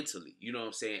 but mentally, you know what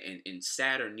I'm saying? And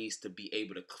Saturn needs to be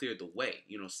able to clear the way.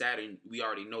 You know, Saturn, we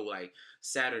already know, like,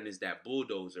 Saturn is that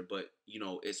bulldozer, but, you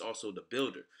know, it's also the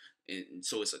builder. And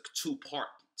so it's a two-part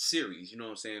series, you know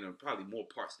what I'm saying? Or probably more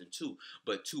parts than two,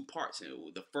 but two parts.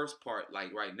 And the first part,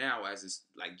 like right now, as it's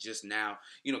like just now,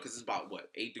 you know, because it's about what,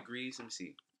 8 degrees? Let me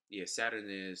see. Yeah, Saturn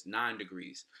is 9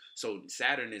 degrees. So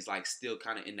Saturn is like still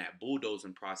kind of in that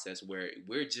bulldozing process where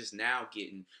we're just now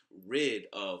getting rid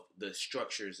of the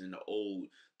structures and the old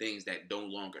things that no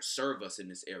longer serve us in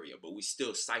this area, but we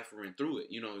still ciphering through it.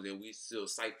 You know, that we still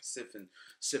sifting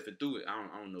through it.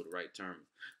 I don't know the right term,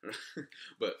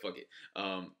 but fuck it.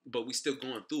 But we still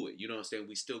going through it. You know what I'm saying?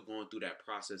 We still going through that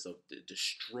process of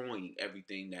destroying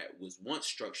everything that was once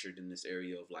structured in this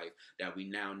area of life that we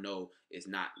now know is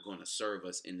not going to serve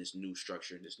us in this new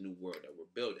structure, in this new world that we're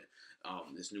building,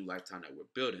 this new lifetime that we're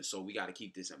building. So we got to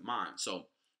keep this in mind. So,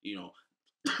 you know,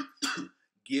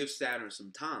 give Saturn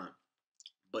some time,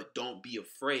 but don't be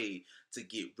afraid to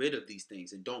get rid of these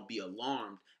things, and don't be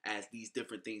alarmed as these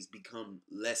different things become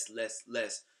less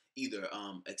either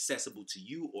accessible to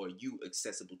you or you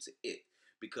accessible to it,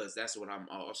 because that's what I'm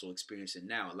also experiencing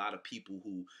now. A lot of people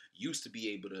who used to be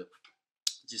able to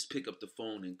just pick up the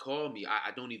phone and call me,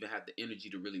 I don't even have the energy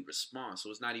to really respond. So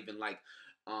it's not even like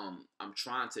I'm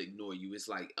trying to ignore you. It's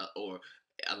like or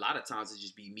a lot of times it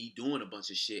just be me doing a bunch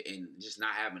of shit and just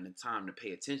not having the time to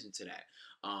pay attention to that.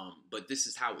 But this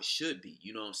is how it should be.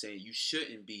 You know what I'm saying? You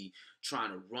shouldn't be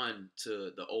trying to run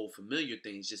to the old familiar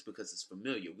things just because it's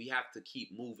familiar. We have to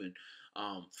keep moving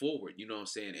forward. You know what I'm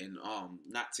saying? And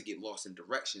not to get lost in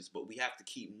directions, but we have to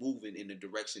keep moving in the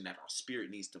direction that our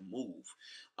spirit needs to move.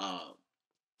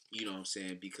 You know what I'm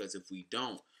saying? Because if we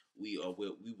don't, we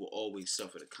will always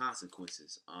suffer the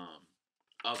consequences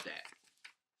of that.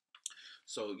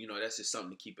 So, you know, that's just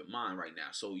something to keep in mind right now.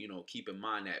 So, you know, keep in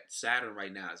mind that Saturn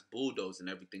right now is bulldozing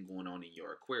everything going on in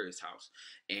your Aquarius house.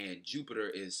 And Jupiter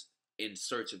is in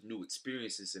search of new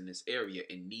experiences in this area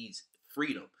and needs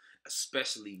freedom,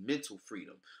 especially mental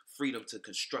freedom. Freedom to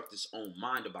construct its own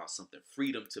mind about something.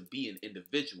 Freedom to be an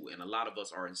individual. And a lot of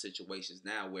us are in situations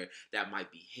now where that might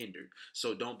be hindered.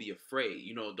 So don't be afraid.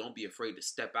 You know, don't be afraid to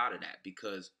step out of that,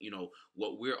 because, you know,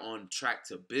 what we're on track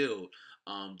to build,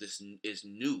 this is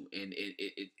new, and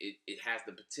it has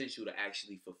the potential to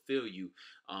actually fulfill you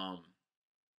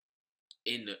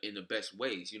in the best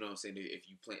ways. You know what I'm saying? If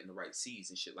you plant in the right seeds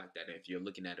and shit like that, and if you're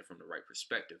looking at it from the right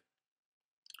perspective.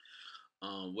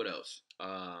 What else?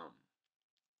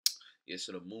 Yeah,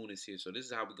 so the moon is here. So this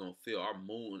is how we're gonna feel. Our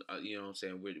moon, you know what I'm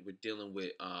saying? We're dealing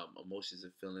with emotions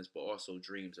and feelings, but also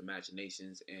dreams,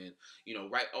 imaginations, and, you know,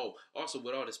 right. Oh, also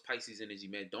with all this Pisces energy,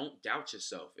 man, don't doubt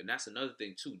yourself. And that's another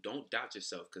thing too. Don't doubt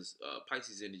yourself, because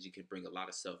Pisces energy can bring a lot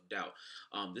of self-doubt.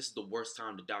 This is the worst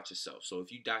time to doubt yourself. So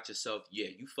if you doubt yourself, yeah,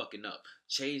 you fucking up.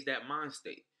 Change that mind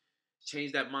state.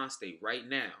 Change that mind state right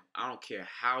now. I don't care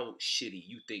how shitty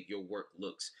you think your work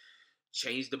looks.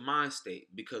 Change the mind state,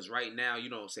 because right now, you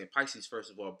know what I'm saying, Pisces,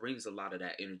 first of all, brings a lot of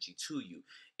that energy to you,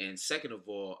 and second of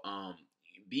all,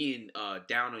 being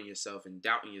down on yourself and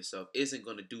doubting yourself isn't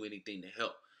going to do anything to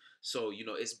help. So, you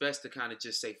know, it's best to kind of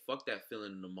just say fuck that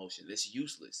feeling and emotion. It's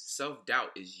useless.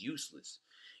 Self-doubt is useless.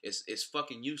 It's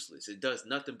fucking useless. It does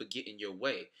nothing but get in your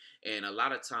way. And a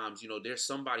lot of times, you know, there's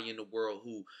somebody in the world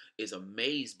who is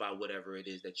amazed by whatever it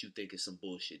is that you think is some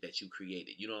bullshit that you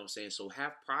created. You know what I'm saying? So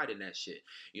have pride in that shit.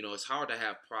 You know, it's hard to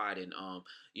have pride in,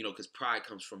 you know, because pride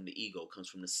comes from the ego, comes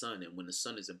from the sun. And when the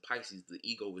sun is in Pisces, the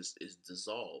ego is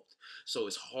dissolved. So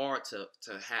it's hard to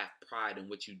have pride in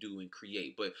what you do and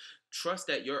create. But trust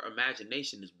that your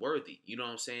imagination is worthy. You know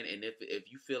what I'm saying? And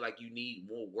if you feel like you need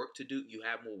more work to do, you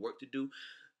have more work to do,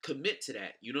 commit to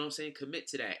that. You know what I'm saying? Commit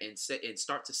to that, and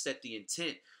start to set the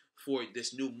intent for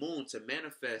this new moon to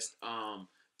manifest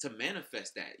to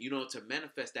manifest that, to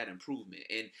manifest that improvement.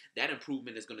 And that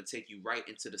improvement is going to take you right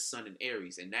into the sun in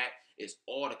Aries. And that is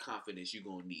all the confidence you're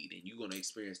going to need. And you're going to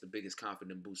experience the biggest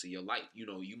confidence boost of your life.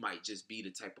 You might just be the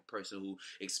type of person who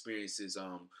experiences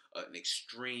an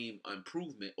extreme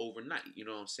improvement overnight. You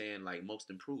know what I'm saying? Like most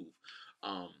improved.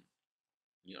 I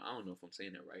don't know if I'm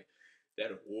saying that right.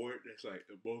 That award that's like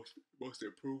the most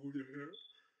improved.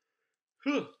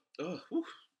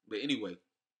 But anyway,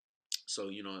 so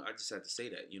I just had to say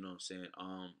that, you know what I'm saying.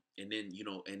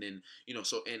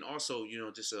 So, and also,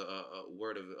 just a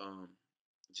word of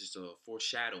just a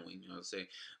foreshadowing, say,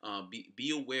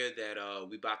 be aware that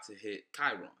we about to hit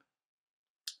Chiron.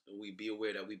 We be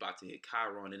aware that we about to hit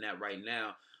Chiron, and that right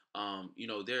now,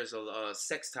 there's a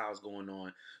sextiles going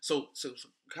on. So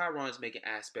Chiron is making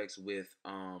aspects with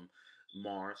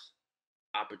Mars,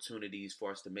 opportunities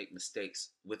for us to make mistakes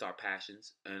with our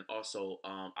passions, and also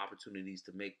opportunities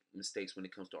to make mistakes when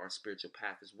it comes to our spiritual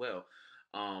path as well.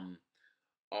 Um,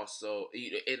 Also,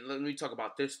 and let me talk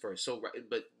about this first. So,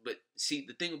 but see,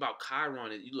 the thing about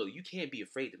Chiron is, look, you can't be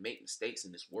afraid to make mistakes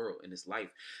in this world, in this life.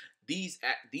 These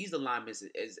alignments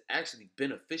is actually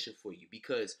beneficial for you,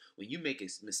 because when you make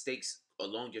mistakes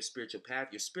along your spiritual path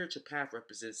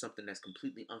represents something that's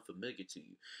completely unfamiliar to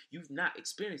you. You've not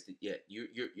experienced it yet.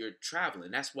 You're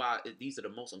traveling. That's why these are the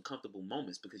most uncomfortable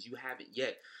moments, because you haven't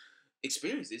yet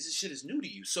experience this. This shit is new to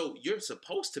you, so you're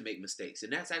supposed to make mistakes,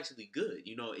 and that's actually good.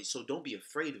 So don't be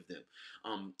afraid of them.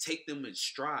 Take them in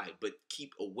stride, but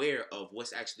keep aware of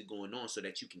what's actually going on, so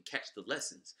that you can catch the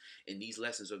lessons. And these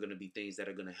lessons are going to be things that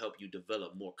are going to help you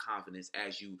develop more confidence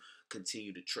as you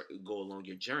continue to go along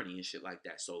your journey and shit like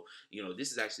that. So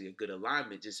this is actually a good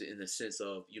alignment, just in the sense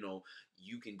of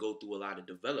you can go through a lot of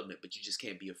development, but you just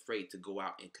can't be afraid to go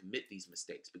out and commit these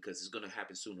mistakes, because it's going to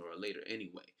happen sooner or later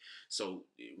anyway. So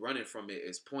running from it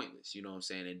is pointless, you know what I'm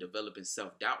saying? And developing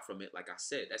self-doubt from it, like I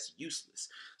said, that's useless.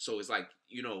 So it's like,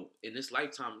 in this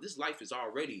lifetime, this life is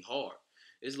already hard.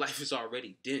 This life is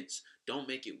already dense. Don't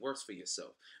make it worse for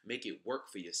yourself. Make it work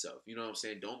for yourself. You know what I'm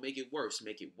saying? Don't make it worse.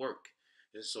 Make it work.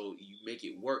 And so you make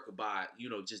it work by,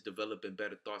 just developing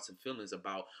better thoughts and feelings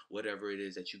about whatever it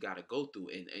is that you got to go through,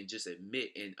 and just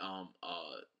admit and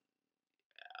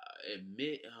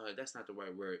that's not the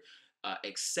right word.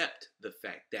 Accept the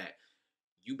fact that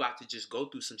you about to just go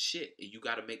through some shit, and you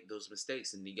got to make those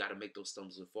mistakes, and you got to make those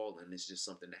stumbles and fall, and it's just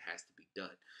something that has to be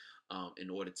done in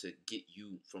order to get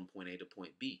you from point A to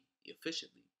point B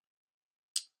efficiently.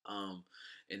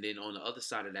 And then on the other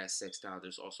side of that sextile,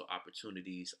 there's also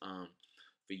opportunities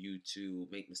for you to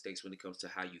make mistakes when it comes to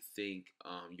how you think,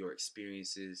 your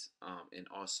experiences, and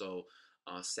also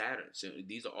Saturn. So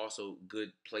these are also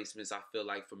good placements, I feel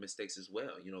like, for mistakes as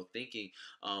well. Thinking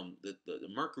the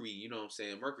Mercury, you know what I'm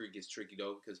saying? Mercury gets tricky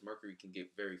though, because Mercury can get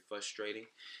very frustrating.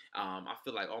 I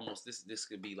feel like almost this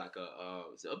could be like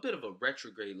a bit of a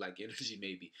retrograde like energy,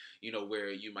 maybe,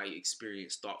 where you might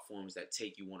experience thought forms that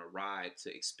take you on a ride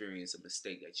to experience a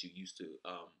mistake that you used to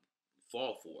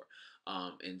fall for.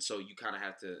 And so you kind of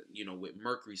have to, with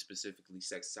Mercury specifically,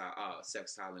 sextile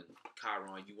and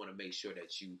Chiron, you want to make sure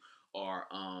that you are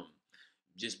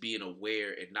just being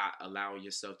aware and not allowing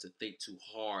yourself to think too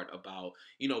hard about,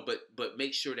 but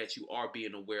make sure that you are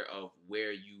being aware of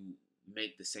where you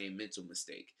make the same mental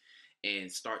mistake,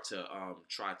 and start to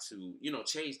try to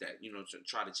change that,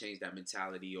 try to change that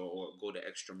mentality, or go the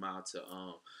extra mile to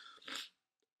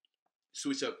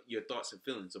switch up your thoughts and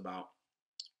feelings about,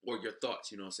 or your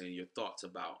thoughts, your thoughts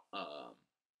about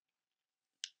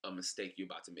a mistake you're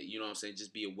about to make. You know what I'm saying?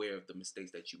 Just be aware of the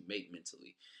mistakes that you make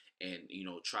mentally, and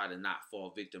try to not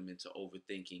fall victim into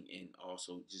overthinking, and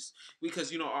also just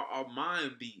because our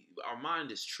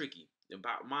mind is tricky. The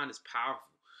mind is powerful.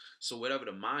 So whatever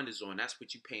the mind is on, that's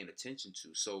what you're paying attention to.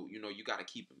 So you got to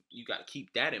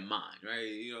keep that in mind, right?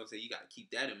 You know what I'm saying? You got to keep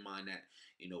that in mind, that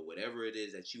whatever it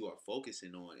is that you are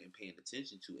focusing on and paying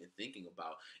attention to and thinking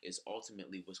about is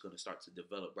ultimately what's going to start to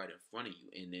develop right in front of you.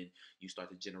 And then you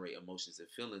start to generate emotions and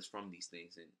feelings from these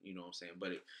things. And you know what I'm saying?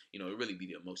 But it really be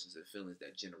the emotions and feelings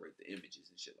that generate the images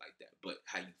and shit like that. But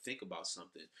how you think about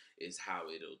something is how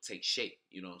it'll take shape.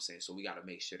 You know what I'm saying? So we got to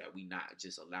make sure that we not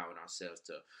just allowing ourselves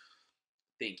to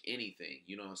think anything.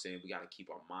 You know what I'm saying? We got to keep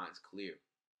our minds clear.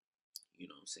 You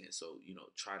know what I'm saying? So,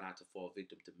 try not to fall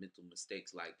victim to mental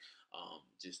mistakes, like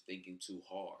just thinking too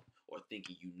hard, or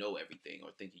thinking everything,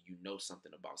 or thinking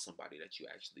something about somebody that you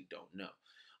actually don't know.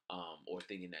 Or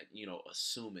thinking that,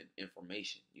 assuming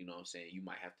information. You know what I'm saying? You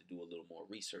might have to do a little more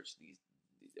research these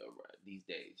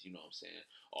days. You know what I'm saying?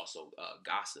 Also,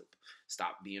 gossip.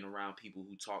 Stop being around people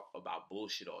who talk about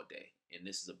bullshit all day. And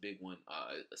this is a big one,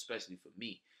 especially for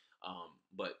me.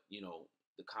 But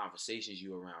the conversations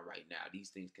you're around right now, these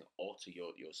things can alter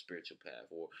your spiritual path,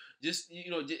 or just, you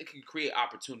know, it can create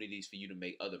opportunities for you to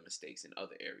make other mistakes in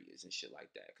other areas and shit like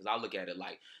that. Because I look at it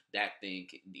like that thing,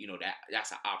 you know,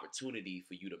 that's an opportunity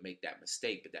for you to make that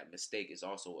mistake, but that mistake is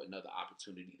also another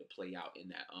opportunity to play out in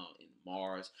that in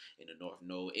Mars, in the North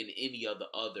Node, in any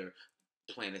other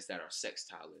planets that are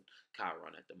sextiling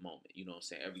Chiron at the moment. You know what I'm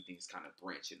saying? Everything's kind of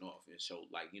branching off, and so,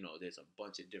 like, you know, there's a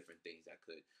bunch of different things that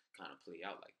could kind of play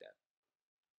out like that.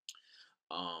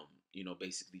 You know,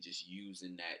 basically just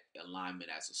using that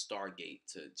alignment as a stargate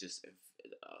to just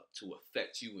to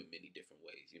affect you in many different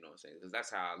ways. You know what I'm saying? Because that's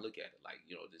how I look at it. Like,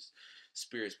 you know, this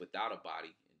spirits without a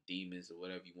body, and demons or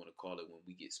whatever you want to call it, when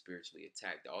we get spiritually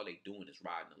attacked, all they doing is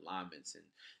riding alignments, and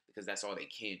because that's all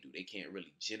they can do. They can't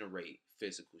really generate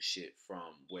physical shit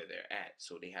from where they're at,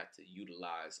 so they have to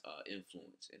utilize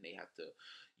influence, and they have to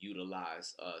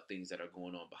utilize things that are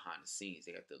going on behind the scenes.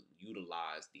 They have to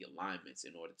utilize the alignments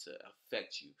in order to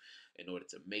affect you, in order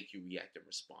to make you react and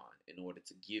respond, in order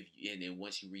to give you, and then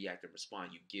once you react and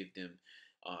respond, you give them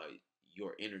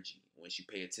your energy. Once you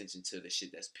pay attention to the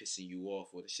shit that's pissing you off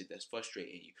or the shit that's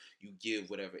frustrating you, you give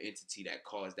whatever entity that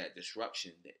caused that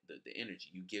disruption the energy.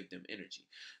 You give them energy.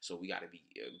 So we got to be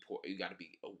important. You got to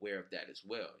be aware of that as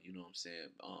well. You know what I'm saying?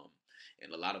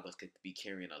 And a lot of us could be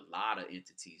carrying a lot of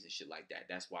entities and shit like that.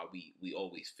 That's why we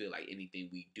always feel like anything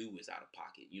we do is out of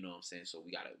pocket. You know what I'm saying? So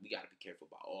we gotta be careful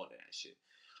about all of that shit.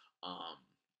 Um,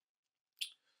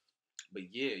 but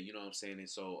yeah, you know what I'm saying? And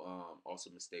so also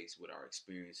mistakes with our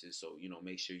experiences. So, you know,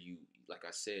 make sure you, like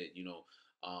I said, you know,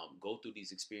 go through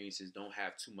these experiences. Don't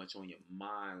have too much on your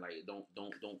mind. Like, don't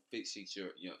fixate your,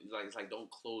 you know, like, it's like, don't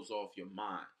close off your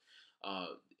mind. Uh,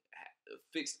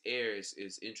 Fixed air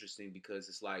is interesting because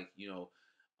it's like, you know,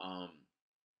 um,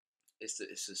 it's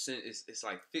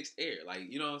like fixed air, like,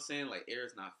 you know what I'm saying, like air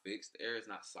is not fixed, air is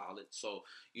not solid, so,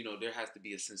 you know, there has to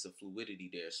be a sense of fluidity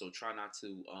there. So try not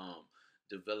to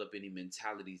develop any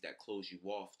mentalities that close you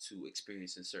off to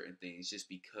experiencing certain things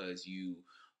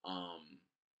um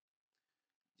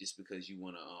just because you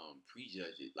want to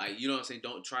prejudge it, like, you know what I'm saying.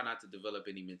 Don't try not to develop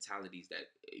any mentalities that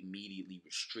immediately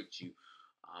restrict you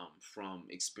from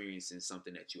experiencing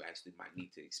something that you actually might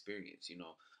need to experience. You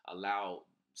know, allow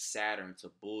Saturn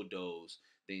to bulldoze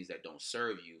things that don't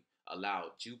serve you.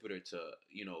 Allow Jupiter to,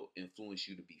 you know, influence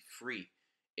you to be free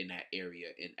in that area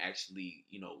and actually,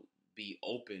 you know, be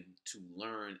open to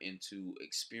learn and to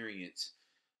experience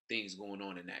things going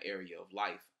on in that area of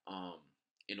life,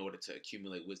 in order to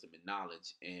accumulate wisdom and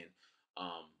knowledge, and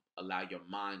um, allow your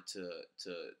mind to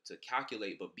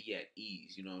calculate but be at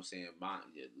ease. You know what I'm saying?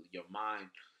 Your mind,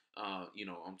 you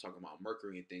know, I'm talking about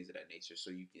Mercury and things of that nature,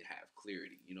 so you can have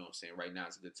clarity. You know what I'm saying? Right now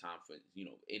is a good time for, you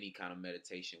know, any kind of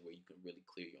meditation where you can really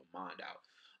clear your mind out.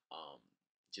 Um,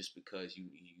 just because you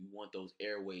want those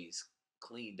airways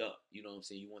cleaned up. You know what I'm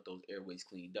saying? You want those airways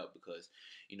cleaned up because,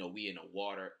 you know, we in a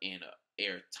water and a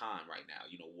air time right now.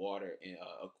 You know, water and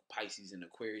Pisces and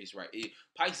Aquarius, right?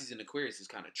 Pisces and Aquarius is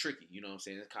kind of tricky. You know what I'm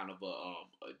saying? It's kind of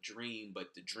a dream,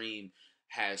 but the dream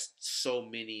has so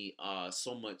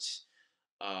much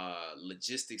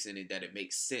logistics in it that it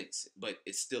makes sense, but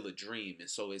it's still a dream. And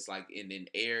so it's like, and then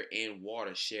air and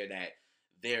water share that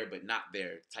there but not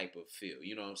there type of feel.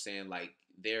 You know what I'm saying? Like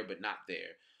there but not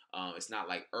there. It's not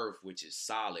like earth, which is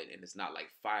solid, and it's not like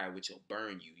fire, which will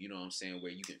burn you. You know what I'm saying?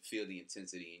 Where you can feel the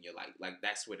intensity, and you're like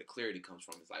that's where the clarity comes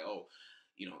from. It's like, oh,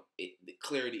 you know, the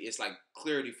clarity. It's like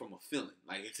clarity from a feeling,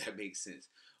 like, if that makes sense.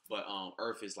 But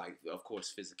earth is like, of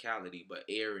course, physicality. But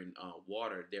air and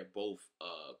water, they're both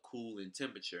cool in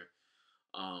temperature,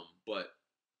 but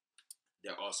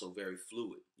they're also very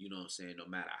fluid. You know what I'm saying? No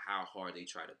matter how hard they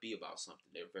try to be about something,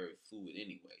 they're very fluid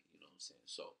anyway. You know what I'm saying?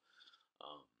 So,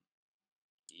 um,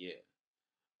 yeah.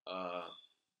 Let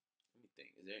me think.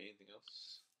 Is there anything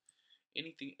else?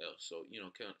 Anything else? So, you know,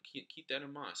 keep that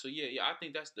in mind. So yeah, I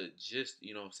think that's the gist.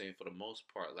 You know what I'm saying, for the most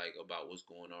part, like, about what's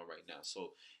going on right now.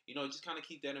 So, you know, just kind of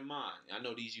keep that in mind. I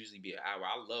know these usually be an hour.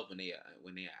 I love when they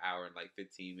an hour and like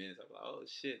 15 minutes. I'm like, oh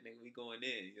shit, nigga, we going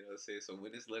in. You know what I'm saying? So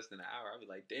when it's less than an hour, I'll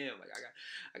be like, damn, like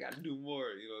I got to do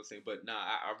more. You know what I'm saying? But nah,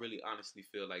 I really honestly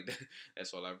feel like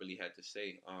that's all I really had to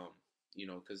say. You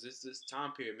know, because this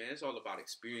time period, man, it's all about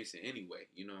experiencing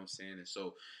anyway. You know what I'm saying? And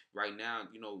so right now,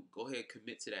 you know, go ahead,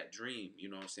 commit to that dream. You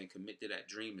know what I'm saying? Commit to that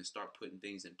dream and start putting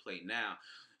things in play now.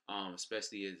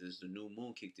 Especially as the new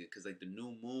moon kicked in, because like the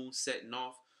new moon setting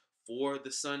off for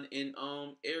the sun in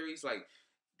Aries, like,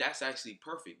 that's actually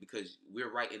perfect because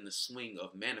we're right in the swing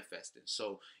of manifesting.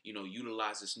 So, you know,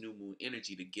 utilize this new moon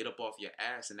energy to get up off your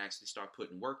ass and actually start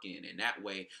putting work in. And that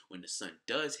way, when the sun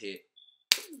does hit,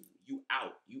 you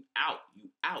out,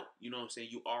 out. You know what I'm saying?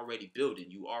 You already building.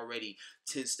 You already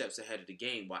 10 steps ahead of the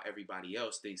game while everybody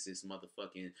else thinks it's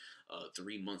motherfucking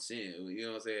 3 months in. You know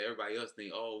what I'm saying? Everybody else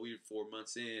think, oh, we're 4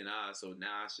 months in. So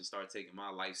now I should start taking my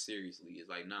life seriously. It's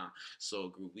like, nah. So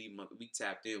group, we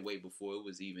tapped in way before it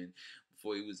was even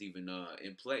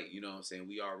in play. You know what I'm saying?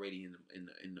 We already in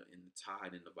the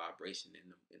tide, in the vibration,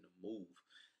 in the move.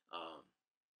 Um,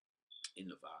 in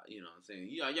the vibe, you know what I'm saying?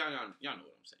 Y'all know what I'm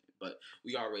saying. But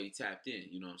we already tapped in,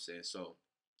 you know what I'm saying? So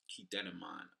keep that in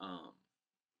mind.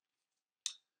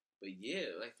 But yeah,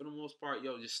 like for the most part,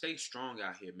 yo, just stay strong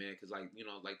out here, man. Cause like,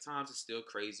 like times are still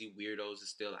crazy, weirdos are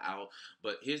still out.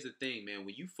 But here's the thing, man.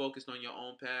 When you focused on your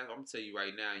own path, I'm gonna tell you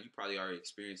right now, you probably already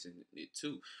experiencing it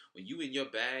too. When you in your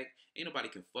bag, ain't nobody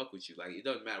can fuck with you. Like it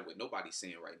doesn't matter what nobody's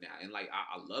saying right now. And like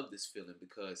I love this feeling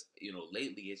because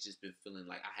lately it's just been feeling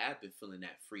like I have been feeling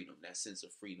that freedom, that sense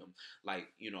of freedom. Like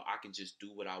I can just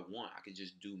do what I want. I can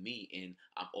just do me, and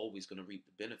I'm always gonna reap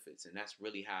the benefits. And that's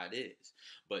really how it is.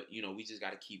 But we just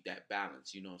got to keep that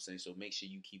balance. You know what I'm saying? So make sure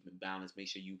you keep in balance. Make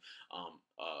sure you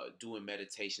doing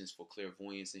meditations for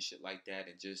clairvoyance and shit like that,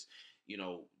 and just you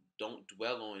know don't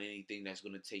dwell on anything that's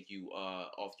going to take you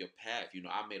off your path.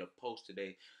 I made a post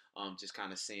today, just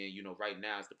kind of saying, right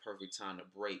now is the perfect time to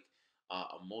break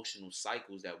emotional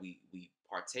cycles that we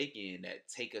partake in that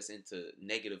take us into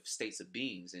negative states of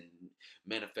beings and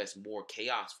manifest more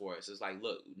chaos for us. It's like,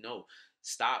 look, no,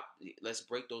 stop. Let's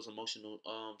break those emotional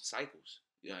cycles.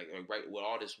 Like, right, with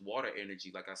all this water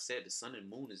energy, like I said, the sun and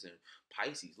moon is in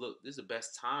Pisces. Look, this is the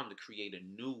best time to create a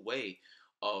new way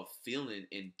of feeling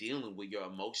and dealing with your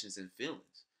emotions and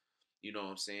feelings. You know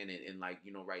what I'm saying? And like,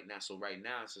 right now. So right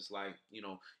now it's just like,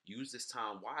 use this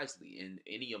time wisely. And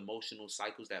any emotional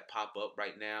cycles that pop up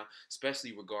right now,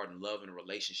 especially regarding love and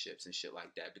relationships and shit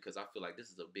like that, because I feel like this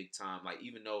is a big time. Like,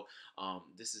 even though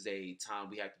this is a time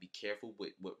we have to be careful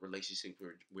with what relationship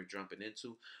we're jumping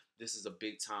into, this is a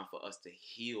big time for us to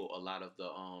heal a lot of the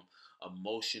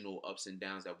emotional ups and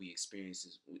downs that we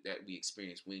experience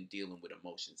when dealing with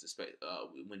emotions, especially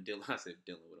when dealing. I said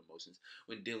dealing with emotions,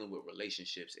 when dealing with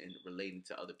relationships and relating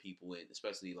to other people, and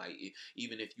especially like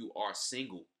even if you are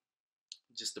single,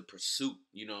 just the pursuit.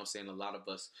 You know what I'm saying? A lot of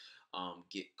us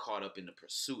get caught up in the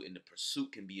pursuit, and the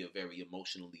pursuit can be a very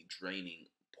emotionally draining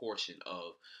portion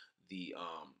of the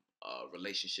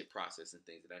relationship process and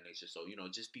things of that nature. So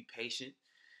just be patient.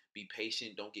 Be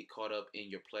patient. Don't get caught up in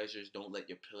your pleasures. Don't let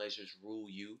your pleasures rule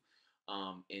you.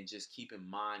 And just keep in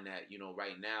mind that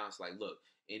right now it's like, look,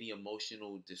 any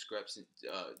emotional discrepancy,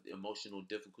 emotional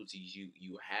difficulties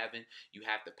you're having, you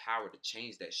have the power to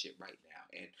change that shit right now,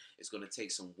 and it's gonna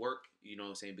take some work. You know what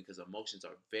I'm saying? Because emotions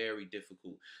are very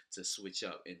difficult to switch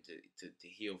up and to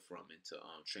heal from and to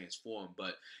transform.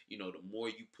 But the more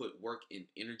you put work and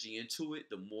energy into it,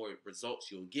 the more results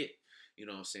you'll get. You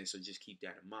know what I'm saying? So just keep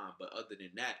that in mind. But other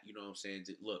than that, you know what I'm saying?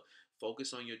 Look,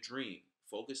 focus on your dream.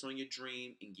 Focus on your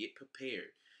dream and get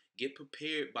prepared. Get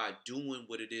prepared by doing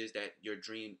what it is that your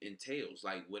dream entails.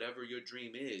 Like whatever your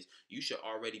dream is, you should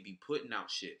already be putting out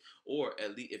shit. Or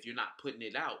at least if you're not putting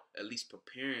it out, at least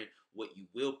preparing what you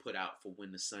will put out for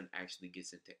when the sun actually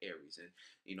gets into Aries. And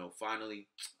finally,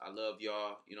 I love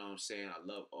y'all. You know what I'm saying? I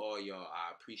love all y'all.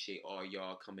 I appreciate all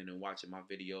y'all coming and watching my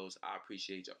videos. I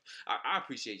appreciate y'all. I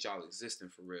appreciate y'all existing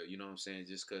for real. You know what I'm saying?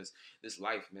 Just because this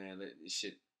life, man, this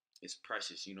shit is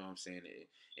precious. You know what I'm saying?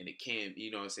 And it can,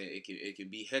 you know what I'm saying? It can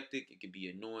be hectic. It can be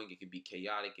annoying. It can be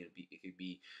chaotic. It can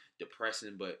be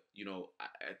depressing. But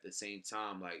at the same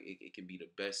time, like it can be the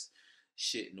best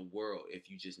shit in the world if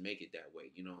you just make it that way.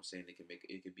 You know what I'm saying? It could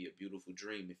be a beautiful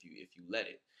dream if you let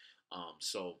it.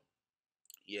 So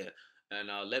yeah. And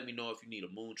let me know if you need a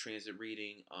moon transit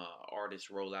reading, artist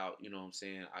rollout. You know what I'm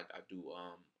saying? I do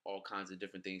all kinds of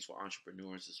different things for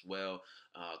entrepreneurs as well,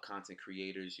 content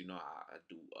creators. I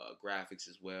do graphics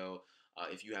as well.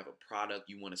 If you have a product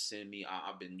you want to send me,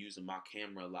 I've been using my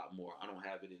camera a lot more. I don't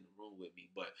have it in the room with me,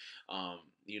 but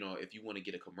if you want to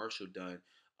get a commercial done,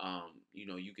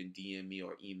 you can DM me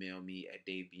or email me at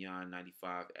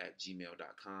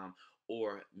davebyond95@gmail.com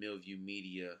or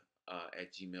Millviewmedia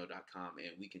at gmail.com,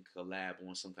 and we can collab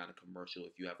on some kind of commercial.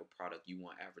 If you have a product you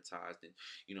want advertised, and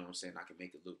you know what I'm saying, I can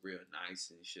make it look real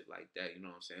nice and shit like that. You know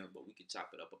what I'm saying? But we can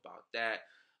chop it up about that.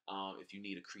 If you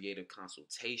need a creative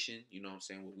consultation, you know what I'm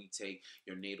saying, where we take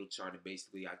your natal chart and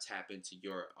basically I tap into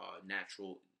your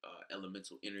natural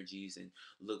elemental energies and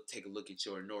take a look at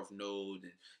your north node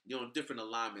and different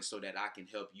alignments so that I can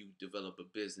help you develop a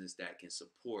business that can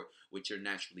support what you're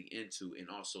naturally into and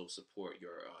also support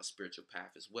your spiritual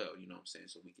path as well. You know what I'm saying?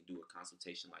 So we can do a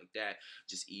consultation like that.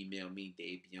 Just email me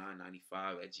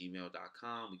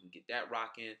davebyond95@gmail.com. We can get that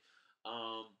rocking.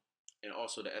 And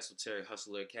also the Esoteric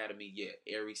Hustler Academy, yeah,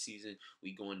 Aries season,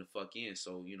 we going to fuck in.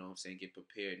 So, you know what I'm saying, get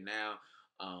prepared now.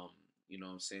 Um, you know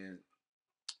what I'm saying?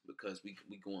 Because we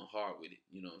going hard with it.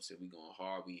 You know what I'm saying? We going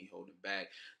hard, we ain't holding back.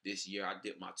 This year I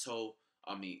dipped my toe.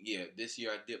 I mean, yeah, this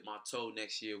year I dipped my toe.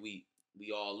 Next year we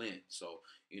all in. So,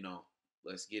 you know,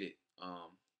 let's get it.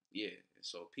 Yeah.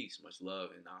 So peace, much love,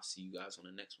 and I'll see you guys on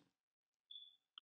the next one.